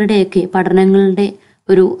ഗവേഷകരുടെയൊക്കെ പഠനങ്ങളുടെ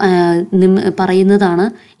ഒരു പറയുന്നതാണ്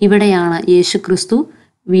ഇവിടെയാണ് യേശു ക്രിസ്തു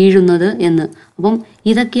വീഴുന്നത് എന്ന്. അപ്പം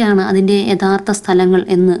ഇതൊക്കെയാണ് അതിൻ്റെ യഥാർത്ഥ സ്ഥലങ്ങൾ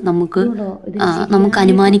എന്ന് നമുക്ക്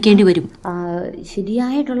അനുമാനിക്കേണ്ടി വരും.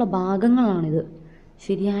 ശരിയായിട്ടുള്ള ഭാഗങ്ങളാണിത്,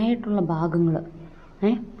 ശരിയായിട്ടുള്ള ഭാഗങ്ങൾ.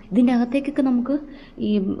 ഇതിൻ്റെ അകത്തേക്കൊക്കെ നമുക്ക് ഈ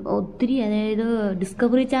ഒത്തിരി, അതായത്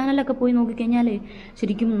ഡിസ്കവറി ചാനലൊക്കെ പോയി നോക്കിക്കഴിഞ്ഞാൽ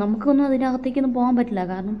ശരിക്കും നമുക്കൊന്നും അതിൻ്റെ അകത്തേക്കൊന്നും പോകാൻ പറ്റില്ല.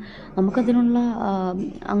 കാരണം നമുക്കതിനുള്ള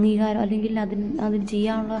അംഗീകാരം അല്ലെങ്കിൽ അതിന്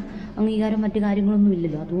ചെയ്യാനുള്ള അംഗീകാരം മറ്റു കാര്യങ്ങളൊന്നും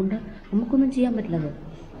ഇല്ലല്ലോ. അതുകൊണ്ട് നമുക്കൊന്നും ചെയ്യാൻ പറ്റില്ല അത്.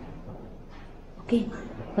 ഓക്കെ,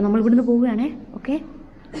 അപ്പോൾ നമ്മൾ ഇവിടുന്ന് പോവുകയാണേ. ഓക്കെ,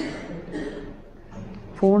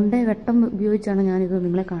 ഫോണിൻ്റെ വെട്ടം ഉപയോഗിച്ചാണ് ഞാനിത്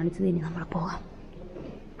നിങ്ങളെ കാണിച്ചത്. ഇനി നമ്മൾ പോകാം.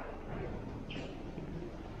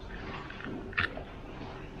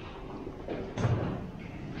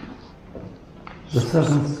 The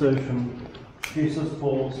seventh station, Jesus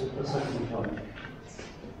falls a second time.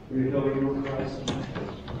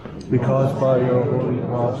 Because by your holy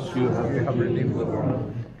cross you have redeemed the world.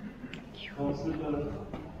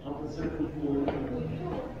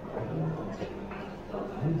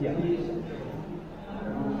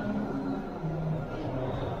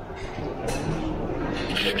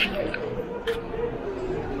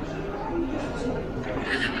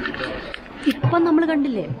 ഇപ്പം നമ്മൾ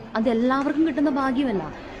കണ്ടില്ലേ, അത് എല്ലാവർക്കും കിട്ടുന്ന ഭാഗ്യമല്ല.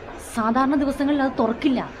 സാധാരണ ദിവസങ്ങളിൽ അത്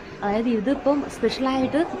തുറക്കില്ല. അതായത് ഇതിപ്പം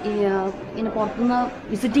സ്പെഷ്യലായിട്ട് ഇങ്ങനെ പുറത്തുനിന്ന്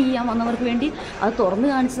വിസിറ്റ് ചെയ്യാൻ വന്നവർക്ക് വേണ്ടി അത് തുറന്ന്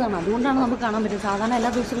കാണിച്ചതാണ്. അതുകൊണ്ടാണ് നമുക്ക് കാണാൻ പറ്റും. സാധാരണ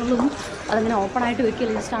എല്ലാ ദിവസങ്ങളിലും അതങ്ങനെ ഓപ്പൺ ആയിട്ട്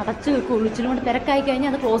വെക്കില്ല, ജസ്റ്റ് അടച്ച് വെക്കുള്ളൂ. ഇച്ചിരി കൊണ്ട് തിരക്കായി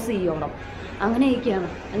കഴിഞ്ഞാൽ അത് ക്ലോസ് ചെയ്യണം. അങ്ങനെയൊക്കെയാണ്.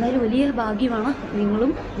 എന്തായാലും വലിയൊരു ഭാഗ്യമാണ്.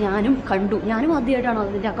 നിങ്ങളും ഞാനും കണ്ടു. ഞാനും ആദ്യമായിട്ടാണ്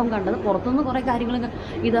അതിൻ്റെ അക്കം കണ്ടത്. പുറത്തുനിന്ന് കുറേ കാര്യങ്ങളൊക്കെ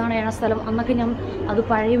ഇതാണ് ഏഴ സ്ഥലം എന്നൊക്കെ ഞാൻ അത്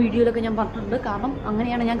പഴയ വീഡിയോയിലൊക്കെ ഞാൻ പറഞ്ഞിട്ടുണ്ട്. കാരണം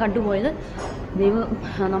അങ്ങനെയാണ് ഞാൻ കണ്ടുപോയത്. ദൈവം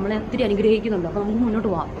നമ്മളെ ഒത്തിരി അനുഗ്രഹിക്കുന്നുണ്ട്. അപ്പോൾ നമുക്ക് മുന്നോട്ട്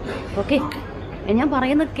പോകാം. ഓക്കെ, ഞാൻ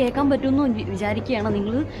പറയുന്നത് കേൾക്കാൻ പറ്റുമെന്ന് വിചാരിക്കുകയാണ്.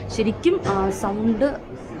 നിങ്ങൾ ശരിക്കും സൗണ്ട്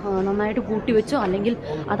നന്നായിട്ട് കൂട്ടി വെച്ചോ, അല്ലെങ്കിൽ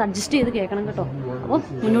അത് അഡ്ജസ്റ്റ് ചെയ്ത് കേൾക്കണം കേട്ടോ. അപ്പോൾ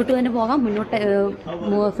മുന്നോട്ട് തന്നെ പോകാം. മുന്നോട്ട്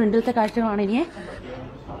ഫ്രണ്ടിലത്തെ കാഴ്ചകളാണ് ഇനിയെ.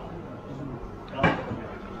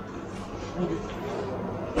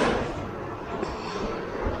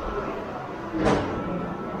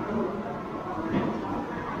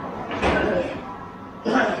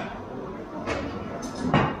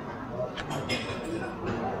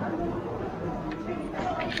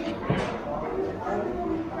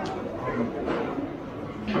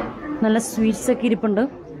 നല്ല സ്വീറ്റ്സൊക്കെ ഇരിപ്പുണ്ട്.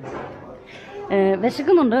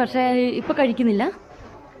 വിശക്കുന്നുണ്ട്, പക്ഷേ ഇപ്പം കഴിക്കുന്നില്ല.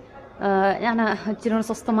 ഞാൻ ഇച്ചിരി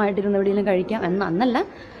സ്വസ്ഥമായിട്ടിരുന്ന് എവിടെയെങ്കിലും കഴിക്കാം എന്നല്ല,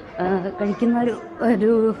 കഴിക്കുന്ന ഒരു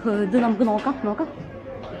ഇത് നമുക്ക് നോക്കാം.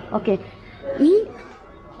 ഓക്കെ,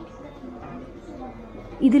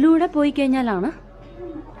 ഇതിലൂടെ പോയി കഴിഞ്ഞാലാണ്,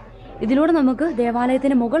 ഇതിലൂടെ നമുക്ക്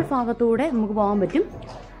ദേവാലയത്തിൻ്റെ മുകൾ ഭാഗത്തൂടെ നമുക്ക് പോകാൻ പറ്റും.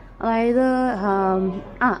 അതായത്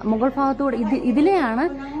മുകൾ ഭാഗത്തൂടെ ഇതിലെയാണ്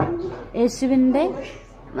യേശുവിൻ്റെ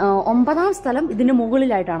 9ാം സ്ഥലം ഇതിൻ്റെ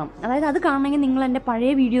മുകളിലായിട്ടാണ്. അതായത് അത് കാണണമെങ്കിൽ നിങ്ങൾ എൻ്റെ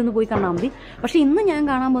പഴയ വീഡിയോ ഒന്ന് പോയി കാണാൻ മതി. പക്ഷേ ഇന്ന് ഞാൻ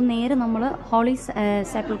കാണാൻ പോകുന്ന നേരെ നമ്മൾ ഹോളി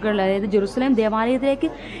സെപ്പൽക്രയിൽ, അതായത് ജെറുസലേം ദേവാലയത്തിലേക്ക്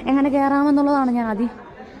എങ്ങനെ കയറാമെന്നുള്ളതാണ് ഞാൻ ആദ്യം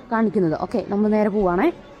കാണിക്കുന്നത്. ഓക്കെ, നമ്മൾ നേരെ പോവുകയാണേ.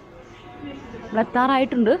 ഇവിടെ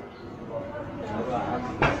എത്താറായിട്ടുണ്ട്.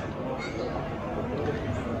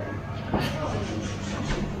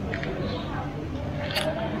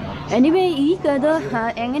 എനിവേ, ഈ കഥ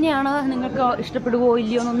എങ്ങനെയാണ്, നിങ്ങൾക്ക് ഇഷ്ടപ്പെടുവോ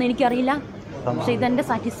ഇല്ലയോ എന്നൊന്നും എനിക്കറിയില്ല. പക്ഷെ ഇതെൻ്റെ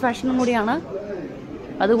സാറ്റിസ്ഫാക്ഷനും കൂടിയാണ്.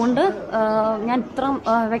 അതുകൊണ്ട് ഞാൻ ഇത്ര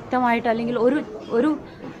വ്യക്തമായിട്ട്, അല്ലെങ്കിൽ ഒരു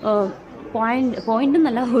പോയിന്റ്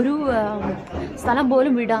എന്നല്ല, ഒരു സ്ഥലം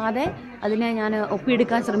പോലും വിടാതെ അതിനെ ഞാൻ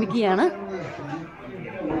ഒപ്പിയെടുക്കാൻ ശ്രമിക്കുകയാണ്.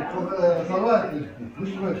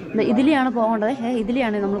 ഇതിലെയാണ് പോകേണ്ടത്.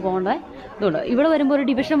 ഇതിലെയാണ് നമ്മൾ പോകേണ്ടത്. ഇതുകൊണ്ട് ഇവിടെ വരുമ്പോൾ ഒരു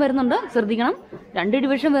ഡിവിഷൻ വരുന്നുണ്ട്, ശ്രദ്ധിക്കണം. 2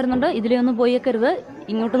 ഡിവിഷൻ വരുന്നുണ്ട്. ഇതിലെയൊന്നും പോയേക്കരുത്,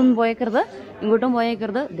 ഇങ്ങോട്ടൊന്നും പോയേക്കരുത്, ഇങ്ങോട്ടും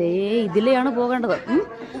പോയേക്കരുത്. ഇതിലെയാണ് പോകേണ്ടത്.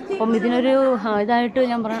 അപ്പം ഇതിനൊരു ഇതായിട്ട്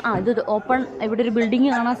ഞാൻ പറയാം. ഇത് ഓപ്പൺ, ഇവിടെ ഒരു ബിൽഡിംഗ്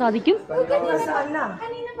കാണാൻ സാധിക്കും.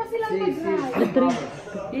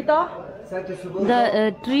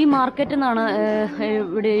 ട്രീ മാർക്കറ്റ് എന്നാണ്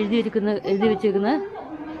ഇവിടെ എഴുതി വെച്ചേക്കുന്നത്.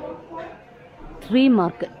 Tree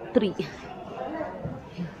market 3.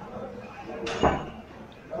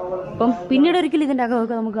 അപ്പം പിന്നീട് ഒരിക്കലും ഇതിൻ്റെ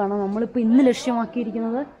അകമൊക്കെ നമുക്ക് കാണാം. നമ്മളിപ്പോൾ ഇന്ന്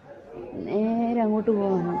ലക്ഷ്യമാക്കിയിരിക്കുന്നത് നേരെ അങ്ങോട്ട്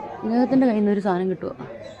പോകാനാണ്. ഇദ്ദേഹത്തിൻ്റെ കയ്യിൽ നിന്ന് ഒരു സാധനം കിട്ടുക.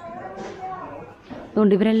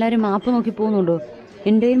 അതുകൊണ്ട് ഇവരെല്ലാവരും മാപ്പ് നോക്കി പോകുന്നുണ്ടോ?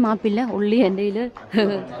 എൻ്റെ കയ്യിൽ മാപ്പില്ല, ഉള്ളി എൻ്റെ കയ്യിൽ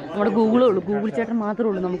നമ്മുടെ ഗൂഗിളേ ഉള്ളൂ. ഗൂഗിൾ ചേട്ടൻ മാത്രമേ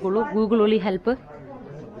ഉള്ളൂ നമുക്കുള്ളൂ. Google only help.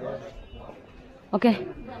 ഓക്കെ,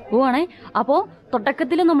 പോവാണേ. അപ്പോൾ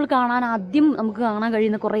തുടക്കത്തിൽ നമ്മൾ ആദ്യം നമുക്ക് കാണാൻ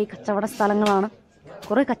കഴിയുന്ന കുറേ കച്ചവട സ്ഥലങ്ങളാണ്.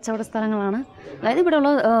 അതായത് ഇവിടെയുള്ള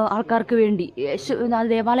ആൾക്കാർക്ക് വേണ്ടി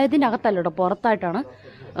ദേവാലയത്തിൻ്റെ അകത്തല്ല കേട്ടോ, പുറത്തായിട്ടാണ്.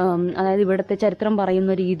 അതായത് ഇവിടുത്തെ ചരിത്രം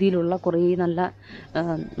പറയുന്ന രീതിയിലുള്ള കുറേ നല്ല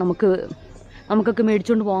നമുക്കൊക്കെ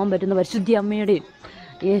മേടിച്ചുകൊണ്ട് പോകാൻ പറ്റുന്ന പരിശുദ്ധി അമ്മയുടെയും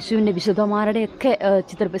യേശുവിൻ്റെ വിശുദ്ധന്മാരുടെയൊക്കെ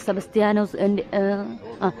സെബസ്ത്യാനോസ്,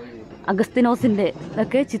 അഗസ്തിനോസിൻ്റെ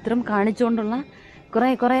ഒക്കെ ചിത്രം കാണിച്ചുകൊണ്ടുള്ള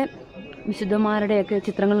കുറേ വിശുദ്ധന്മാരുടെയൊക്കെ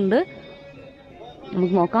ചിത്രങ്ങളുണ്ട്.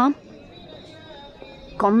 നമുക്ക് നോക്കാം.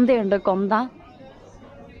 കൊന്തയുണ്ട്, കൊന്ത.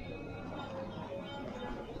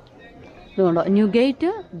 ഇതുകൊണ്ടോ ന്യൂ ഗേറ്റ്,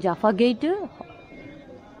 ജാഫ ഗേറ്റ്.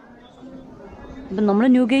 ഇപ്പം നമ്മൾ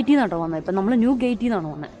ന്യൂ ഗേറ്റിൽ നിന്നാട്ടോ വന്നത്.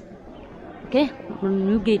 ഓക്കെ,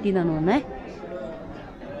 ന്യൂ ഗേറ്റിൽ നിന്നാണ് വന്നത്.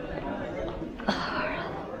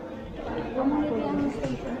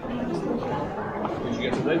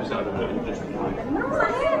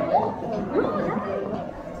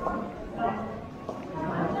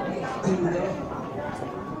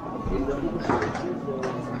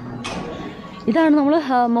 ഇതാണ് നമ്മൾ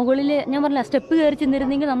മുകളിൽ, ഞാൻ പറഞ്ഞില്ല, സ്റ്റെപ്പ് കയറി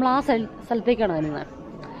ചെന്നിരുന്നെങ്കിൽ നമ്മൾ ആ സ്ഥലത്തേക്കാണ് വരുന്നത്.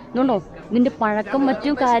 അതുകൊണ്ടോ ഇതിൻ്റെ പഴക്കം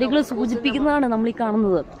മറ്റും കാര്യങ്ങൾ സൂചിപ്പിക്കുന്നതാണ് നമ്മൾ ഈ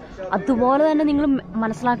കാണുന്നത്. അതുപോലെ തന്നെ നിങ്ങൾ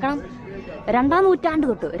മനസ്സിലാക്കണം, 2ാം നൂറ്റാണ്ട്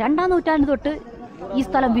തൊട്ട് ഈ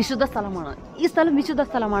സ്ഥലം വിശുദ്ധ സ്ഥലമാണ്.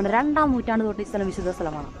 2ാം നൂറ്റാണ്ട് തൊട്ട് ഈ സ്ഥലം വിശുദ്ധ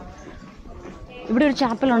സ്ഥലമാണ്. ഇവിടെ ഒരു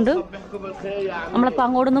ചാപ്പലുണ്ട്. നമ്മളിപ്പോൾ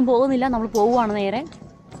അങ്ങോട്ടൊന്നും പോകുന്നില്ല, നമ്മൾ പോവുകയാണ് നേരെ.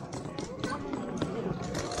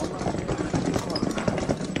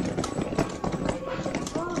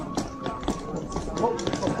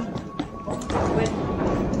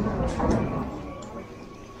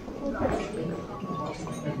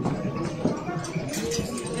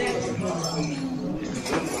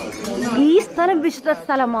 സ്ഥലം വിശുദ്ധ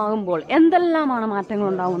സ്ഥലമാകുമ്പോൾ എന്തെല്ലാമാണ് മാറ്റങ്ങൾ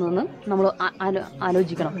ഉണ്ടാകുന്നതെന്ന് നമ്മൾ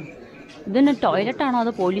ആലോചിക്കണം. ഇതിന് ടോയ്ലറ്റാണോ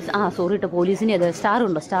അത് പോലീസ് പോലീസിൻ്റെ അത് സ്റ്റാർ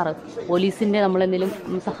ഉണ്ടോ? സ്റ്റാർ പോലീസിൻ്റെ നമ്മളെന്തെങ്കിലും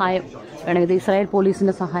സഹായം വേണമെങ്കിൽ ഇസ്രായേൽ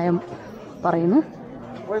പോലീസിൻ്റെ സഹായം പറയുന്നു.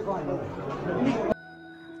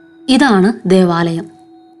 ഇതാണ് ദേവാലയം,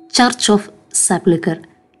 ചർച്ച് ഓഫ് സെപ്പൽച്ചർ.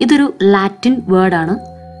 ഇതൊരു ലാറ്റിൻ വേർഡാണ്.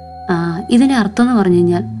 ഇതിൻ്റെ അർത്ഥം എന്ന് പറഞ്ഞു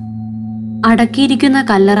കഴിഞ്ഞാൽ അടക്കിയിരിക്കുന്ന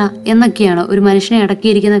കല്ലറ എന്നൊക്കെയാണ്, ഒരു മനുഷ്യനെ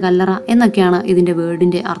അടക്കിയിരിക്കുന്ന കല്ലറ എന്നൊക്കെയാണ് ഇതിൻ്റെ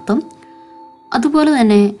വേർഡിൻ്റെ അർത്ഥം. അതുപോലെ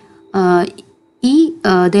തന്നെ ഈ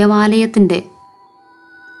ദേവാലയത്തിൻ്റെ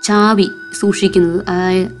ചാവി സൂക്ഷിക്കുന്നത്,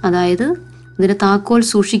 അതായത് ഇതിൻ്റെ താക്കോൽ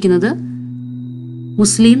സൂക്ഷിക്കുന്നത്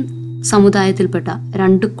മുസ്ലിം സമുദായത്തിൽപ്പെട്ട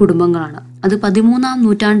 2 കുടുംബങ്ങളാണ്. അത് 13-ാം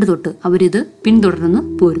നൂറ്റാണ്ട് തൊട്ട് അവരിത് പിന്തുടർന്ന്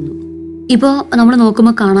പോരുന്നു. ഇപ്പോൾ നമ്മൾ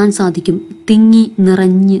നോക്കുമ്പോൾ കാണാൻ സാധിക്കും തിങ്ങി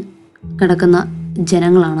നിറഞ്ഞ് കിടക്കുന്ന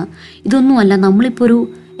ജനങ്ങളാണ്. ഇതൊന്നുമല്ല, നമ്മളിപ്പോൾ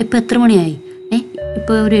ഇപ്പോൾ എത്ര മണിയായി?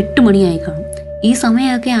 ഇപ്പോൾ ഒരു 8 മണിയായി കാണും. ഈ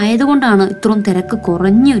സമയമൊക്കെ ആയതുകൊണ്ടാണ് ഇത്രയും തിരക്ക്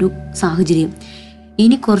കുറഞ്ഞൊരു സാഹചര്യം.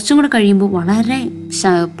 ഇനി കുറച്ചും കൂടെ കഴിയുമ്പോൾ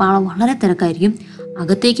വളരെ തിരക്കായിരിക്കും.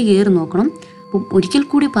 അകത്തേക്ക് കയറി നോക്കണം. അപ്പം ഒരിക്കൽ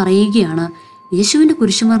കൂടി പറയുകയാണ്, യേശുവിൻ്റെ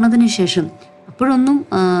കുരിശുമരണത്തിന് ശേഷം അപ്പോഴൊന്നും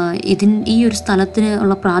ഈ ഒരു സ്ഥലത്തിന്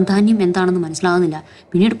ഉള്ള പ്രാധാന്യം എന്താണെന്ന് മനസ്സിലാകുന്നില്ല.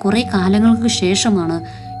 പിന്നീട് കുറേ കാലങ്ങൾക്ക് ശേഷമാണ്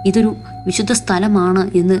ഇതൊരു വിശുദ്ധ സ്ഥലമാണ്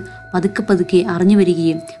എന്ന് പതുക്കെ അറിഞ്ഞു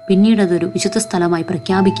വരികയും പിന്നീട് അതൊരു വിശുദ്ധ സ്ഥലമായി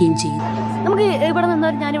പ്രഖ്യാപിക്കുകയും ചെയ്യും. നമുക്ക്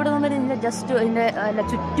ഞാനിവിടെ നിന്ന് ജസ്റ്റ് അതിൻ്റെ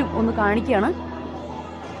ചുറ്റും ഒന്ന് കാണിക്കുകയാണ്.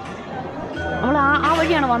 നമ്മൾ ആ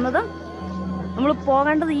വഴിയാണ് വന്നത്. നമ്മൾ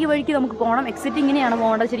പോകേണ്ടത് ഈ വഴിക്ക് നമുക്ക് പോകണം. എക്സിറ്റ് ഇങ്ങനെയാണ്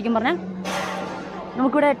പോകേണ്ടത്. ശരിക്കും പറഞ്ഞാൽ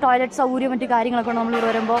നമുക്കിവിടെ ടോയ്ലറ്റ് സൗകര്യം മറ്റു കാര്യങ്ങളൊക്കെ ഉണ്ട്. നമ്മളിവിടെ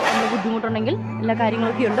വരുമ്പോൾ നമ്മൾ ബുദ്ധിമുട്ടുണ്ടെങ്കിൽ എല്ലാ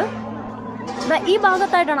കാര്യങ്ങളൊക്കെ ഉണ്ട്. ഈ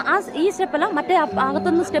ഭാഗത്തായിട്ടാണ് ഈ സ്റ്റെപ്പല്ല, മറ്റേ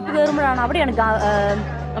ഭാഗത്തുനിന്ന് സ്റ്റെപ്പ് കയറുമ്പോഴാണ് അവിടെയാണ്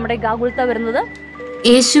നമ്മുടെ ഗാഗുൽത്ത വരുന്നത്.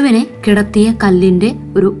 യേശുവിനെ കിടത്തിയ കല്ലിൻ്റെ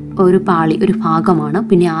ഒരു പാളി, ഒരു ഭാഗമാണ്.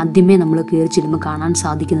 പിന്നെ ആദ്യമേ നമ്മൾ കയറി ചെല്ലുമ്പോൾ കാണാൻ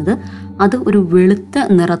സാധിക്കുന്നത് അത് ഒരു വെളുത്ത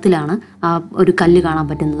നിറത്തിലാണ് ആ ഒരു കല്ല് കാണാൻ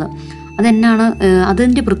പറ്റുന്നത്.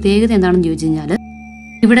 അതിൻ്റെ പ്രത്യേകത എന്താണെന്ന് ചോദിച്ചു കഴിഞ്ഞാൽ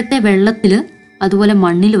ഇവിടുത്തെ വെള്ളത്തിൽ അതുപോലെ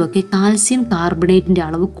മണ്ണിലുമൊക്കെ കാൽസ്യം കാർബണേറ്റിൻ്റെ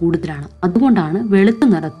അളവ് കൂടുതലാണ്. അതുകൊണ്ടാണ് വെളുത്ത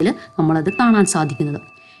നിറത്തിൽ നമ്മളത് കാണാൻ സാധിക്കുന്നത്.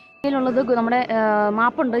 ഇതിലുള്ളത് നമ്മുടെ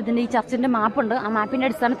മാപ്പുണ്ട്, ഇതിൻ്റെ ഈ ചർച്ചിൻ്റെ മാപ്പുണ്ട്. ആ മാപ്പിൻ്റെ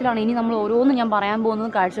അടിസ്ഥാനത്തിലാണ് ഇനി നമ്മൾ ഓരോന്നും ഞാൻ പറയാൻ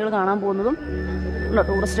പോകുന്നതും കാഴ്ചകൾ കാണാൻ പോകുന്നതും.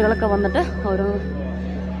 ടൂറിസ്റ്റുകളൊക്കെ വന്നിട്ട്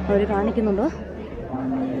അവർ കാണിക്കുന്നുണ്ട്.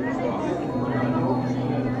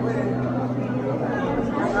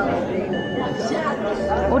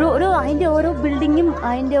 അതിൻ്റെ ഓരോ ബിൽഡിങ്ങും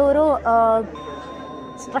അതിൻ്റെ ഓരോ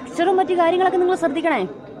സ്ട്രക്ചറും മറ്റു കാര്യങ്ങളൊക്കെ നിങ്ങൾ ശ്രദ്ധിക്കണേ.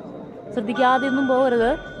 ശ്രദ്ധിക്കാതെ ഒന്നും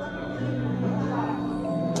പോകരുത്.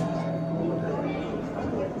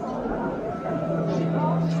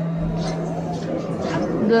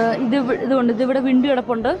 ഇതിവിടെ വിണ്ടു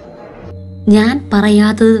കിടപ്പുണ്ട്. ഞാൻ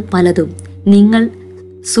പറയാത്തത് പലതും നിങ്ങൾ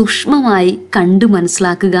സൂക്ഷ്മമായി കണ്ടു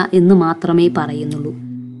മനസ്സിലാക്കുക എന്ന് മാത്രമേ പറയുന്നുള്ളൂ.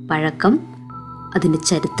 പഴക്കം, അതിൻ്റെ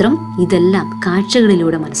ചരിത്രം, ഇതെല്ലാം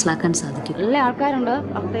കാഴ്ചകളിലൂടെ മനസ്സിലാക്കാൻ സാധിക്കും. നല്ല ആൾക്കാരുണ്ട്.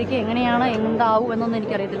 അവിടേക്ക് എങ്ങനെയാണ് എന്താവും എന്നൊന്നും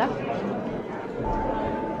എനിക്കറിയത്തില്ല.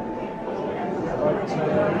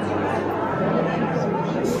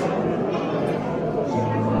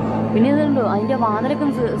 പിന്നെ ഇതുണ്ടോ അതിൻ്റെ വാതിലൊക്കെ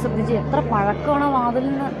ശ്രദ്ധിച്ച് എത്ര പഴക്കമാണ്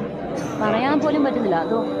വാതിലിന് പറയാൻ പോലും പറ്റുന്നില്ല.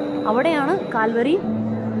 അതോ അവിടെയാണ് കാൽവരി.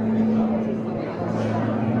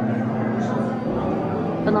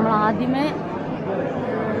 ഇപ്പം നമ്മൾ ആദ്യമേ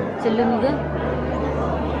ചെല്ലുന്നത്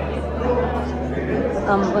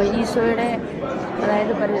ഈശോയുടെ,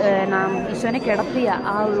 അതായത് ഈശോനെ കിടത്തിയ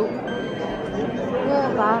ആ ഒരു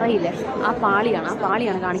പാറയില്ലേ, ആ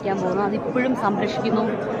പാളിയാണ് കാണിക്കാൻ പോകുന്നത്. അതിപ്പോഴും സംരക്ഷിക്കുന്നു,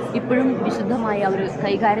 ഇപ്പോഴും വിശുദ്ധമായി അവർ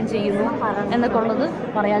കൈകാര്യം ചെയ്യുന്നു എന്നൊക്കെ ഉള്ളത്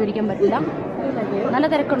പറയാതിരിക്കാൻ പറ്റില്ല. നല്ല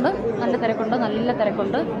തിരക്കുണ്ട്.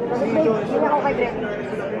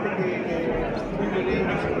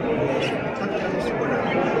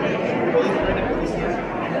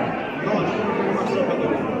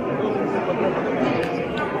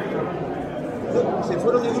 Se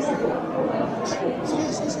fueron de grupo. Sí.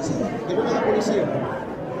 Que venga la policía.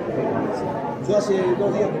 Yo hace 2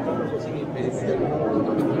 días que estamos así.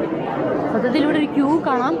 സത്യത്തിൽ ഇവിടെ ഒരു ക്യൂ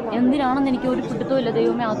കാണാം. എന്തിനാണെന്ന് എനിക്ക് ഒരു പിടുത്തമില്ല.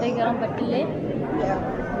 ദൈവമേ, അകത്തേക്ക് കയറാൻ പറ്റില്ലേ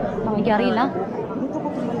എനിക്കറിയില്ല.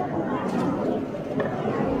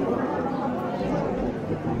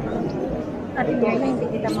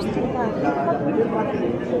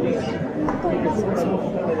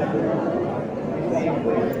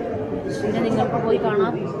 നിങ്ങൾക്ക് പോയി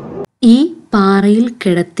കാണാം. ഈ പാറയിൽ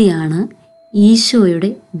കിടത്തിയാണ് ഈശോയുടെ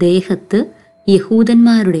ദേഹത്ത്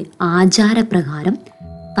യഹൂദന്മാരുടെ ആചാരപ്രകാരം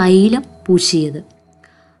തൈലം പൂശിയത്.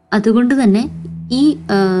 അതുകൊണ്ട് തന്നെ ഈ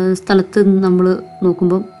സ്ഥലത്ത് നമ്മൾ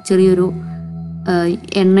നോക്കുമ്പോൾ ചെറിയൊരു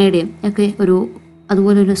എണ്ണയുടെയും ഒക്കെ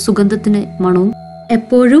അതുപോലെ ഒരു സുഗന്ധത്തിൻ്റെ മണവും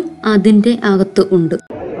എപ്പോഴും അതിൻ്റെ അകത്ത് ഉണ്ട്.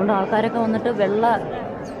 അതുകൊണ്ട് ആൾക്കാരൊക്കെ വന്നിട്ട്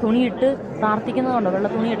തുണിയിട്ട് പ്രാർത്ഥിക്കുന്നതുണ്ടോ, വെള്ള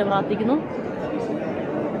തുണിയിട്ട് പ്രാർത്ഥിക്കുന്നു.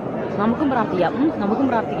 നമുക്കും പ്രാർത്ഥിക്കാം, നമുക്കും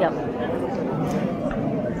പ്രാർത്ഥിക്കാം.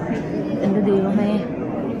 എൻ്റെ ദൈവമേ,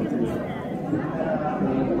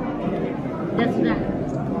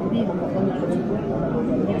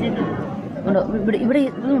 ഉണ്ടോ ഇവിടെ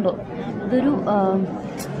ഇതുണ്ടോ, ഇതൊരു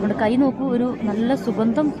നമ്മുടെ കൈ നോക്കൂ, ഒരു നല്ല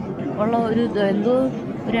സുഗന്ധം ഉള്ള ഒരു എന്തോ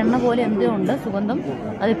ഒരു എണ്ണ പോലെ എന്തോ ഉണ്ട് സുഗന്ധം,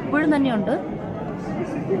 അതെപ്പോഴും തന്നെയുണ്ട്.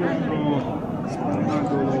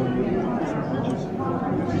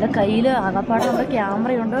 എൻ്റെ കയ്യിൽ ആകപ്പാടുണ്ട്,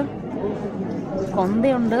 ക്യാമറയുണ്ട്,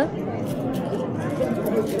 കൊന്തയുണ്ട്,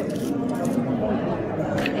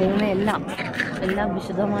 എല്ലാം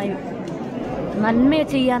വിശദമായി നന്മ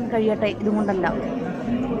ചെയ്യാൻ കഴിയട്ടെ ഇതുകൊണ്ടല്ല.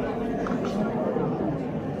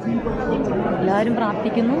 എല്ലാവരും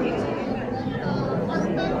പ്രാർത്ഥിക്കുന്നു.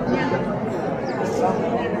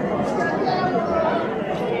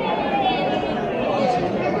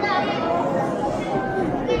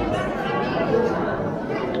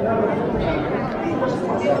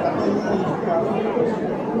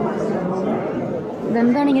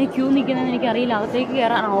 ഇതെന്താണ് ഇങ്ങനെ ക്യൂ നിൽക്കുന്നതെന്ന് എനിക്കറിയില്ല. അകത്തേക്ക്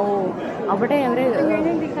കയറാൻ അവിടെ അവർ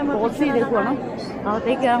ക്ലോസ് ചെയ്തേക്കുവാണ്,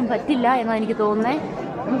 അകത്തേക്ക് കയറാൻ പറ്റില്ല എന്നാണ് എനിക്ക് തോന്നുന്നത്.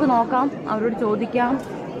 നമുക്ക് നോക്കാം, അവരോട് ചോദിക്കാം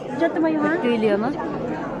പറ്റില്ലെന്ന്.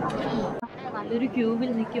 നല്ലൊരു ക്യൂവിൽ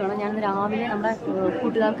നിൽക്കുകയാണ്. ഞാൻ രാവിലെ നമ്മുടെ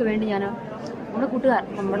കൂട്ടുകാർക്ക് വേണ്ടി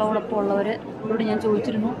നമ്മളോടൊപ്പം ഉള്ളവരോട് ഞാൻ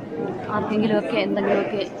ചോദിച്ചിരുന്നു, ആർക്കെങ്കിലുമൊക്കെ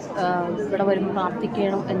എന്തെങ്കിലുമൊക്കെ ഇവിടെ വരുമ്പോൾ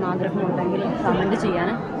പ്രാർത്ഥിക്കണം എന്നാഗ്രഹമുണ്ടെങ്കിൽ കമൻറ്റ്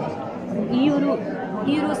ചെയ്യാൻ. ഈ ഒരു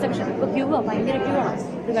സെക്ഷൻ ഇപ്പോൾ ഭയങ്കര ക്യൂ ആണ്.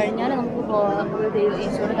 ഇത് കഴിഞ്ഞാൽ നമുക്ക്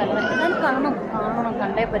ഈശോയുടെ കല്ലറ എന്തായാലും കാണണം,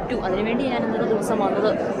 കണ്ടേ പറ്റൂ. അതിനുവേണ്ടി ഞാൻ ഇന്നത്തെ ദിവസം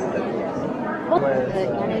വന്നത്. അപ്പോൾ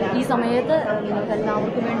ഞാൻ ഈ സമയത്ത്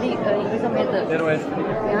നിങ്ങൾക്കെല്ലാവർക്കും വേണ്ടി ഈ സമയത്ത്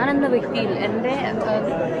ഞാനെന്ന വ്യക്തിയിൽ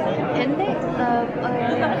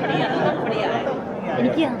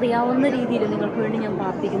എനിക്ക് അറിയാവുന്ന രീതിയിൽ നിങ്ങൾക്ക് വേണ്ടി ഞാൻ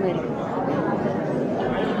പ്രാർത്ഥിക്കുന്നതായിരിക്കും.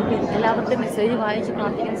 എല്ലാവരുടെയും മെസ്സേജ് വായിച്ച്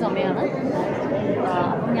പ്രാർത്ഥിക്കുന്ന സമയമാണ്.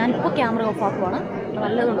 ഞാനിപ്പോൾ ക്യാമറ ഓഫാക്കുവാണ്.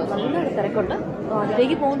 നല്ലതുണ്ട്, നല്ലൊരു തിരക്കുണ്ട്.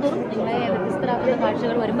 അതിലേക്ക് പോകുന്നതോറും നിങ്ങളെ വ്യത്യസ്തരാക്കുന്ന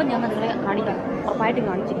കാഴ്ചകൾ വരുമ്പോൾ ഞാൻ നിങ്ങളെ കാണിക്കാം, ഉറപ്പായിട്ടും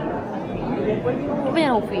കാണിച്ചിരിക്കും. ഇപ്പോൾ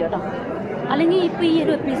ഞാൻ ഓഫ് ചെയ്യാം കേട്ടോ. അല്ലെങ്കിൽ ഇപ്പോൾ ഈ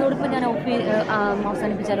ഒരു എപ്പിസോഡ് ഇപ്പോൾ ഞാൻ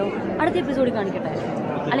അവസാനിപ്പിച്ചാലോ, അടുത്ത എപ്പിസോഡിൽ കാണിക്കട്ടെ.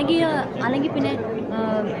 അല്ലെങ്കിൽ പിന്നെ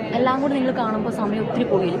എല്ലാം കൂടി നിങ്ങൾ കാണുമ്പോൾ സമയം ഒത്തിരി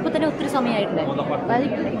പോയില്ല. ഇപ്പോൾ തന്നെ ഒത്തിരി സമയമായിട്ടില്ലേ. അതായത്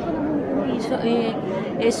ഇപ്പോൾ നമ്മൾ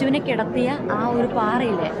യേശുവിനെ കിടത്തിയ ആ ഒരു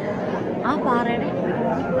പാറയില്ലേ, ആ പാറയുടെ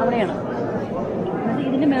അവിടെയാണ്. അതായത്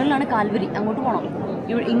ഇതിൻ്റെ മുകളിലാണ് കാൽവരി. അങ്ങോട്ട് പോകണം.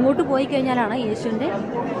 ഇങ്ങോട്ട് പോയി കഴിഞ്ഞാലാണ് യേശുവിൻ്റെ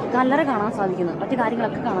കല്ലറ കാണാൻ സാധിക്കുന്നത്, മറ്റു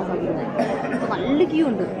കാര്യങ്ങളൊക്കെ കാണാൻ സാധിക്കുന്നത്. അപ്പോൾ നല്ല ക്യൂ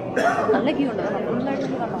ഉണ്ട്. ഫുള്ളായിട്ട്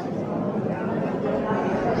കാണാം.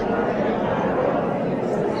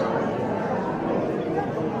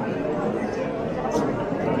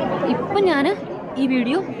 ഇപ്പം ഞാൻ ഈ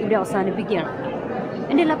വീഡിയോ ഇവിടെ അവസാനിപ്പിക്കുകയാണ്.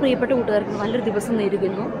 എൻ്റെ എല്ലാ പ്രിയപ്പെട്ട കൂട്ടുകാർക്കും നല്ലൊരു ദിവസം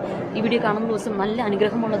നേരുന്നു. ഈ വീഡിയോ കാണുന്ന ദിവസം നല്ല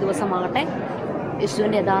അനുഗ്രഹമുള്ള ദിവസമാകട്ടെ.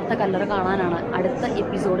 യേശുവിൻ്റെ യഥാർത്ഥ കല്ലറ കാണാനാണ് അടുത്ത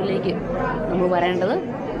എപ്പിസോഡിലേക്ക് നമ്മൾ വരേണ്ടത്.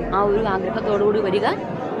 ആ ഒരു ആഗ്രഹത്തോടുകൂടി വരിക.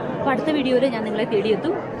 അപ്പോൾ അടുത്ത വീഡിയോയിൽ ഞാൻ നിങ്ങളെ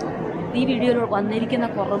തേടിയെത്തും. ഈ വീഡിയോയിൽ വന്നിരിക്കുന്ന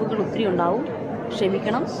കുറവുകൾ ഒത്തിരി ഉണ്ടാവും,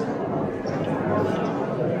 ക്ഷമിക്കണം.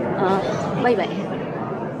 Bye bye.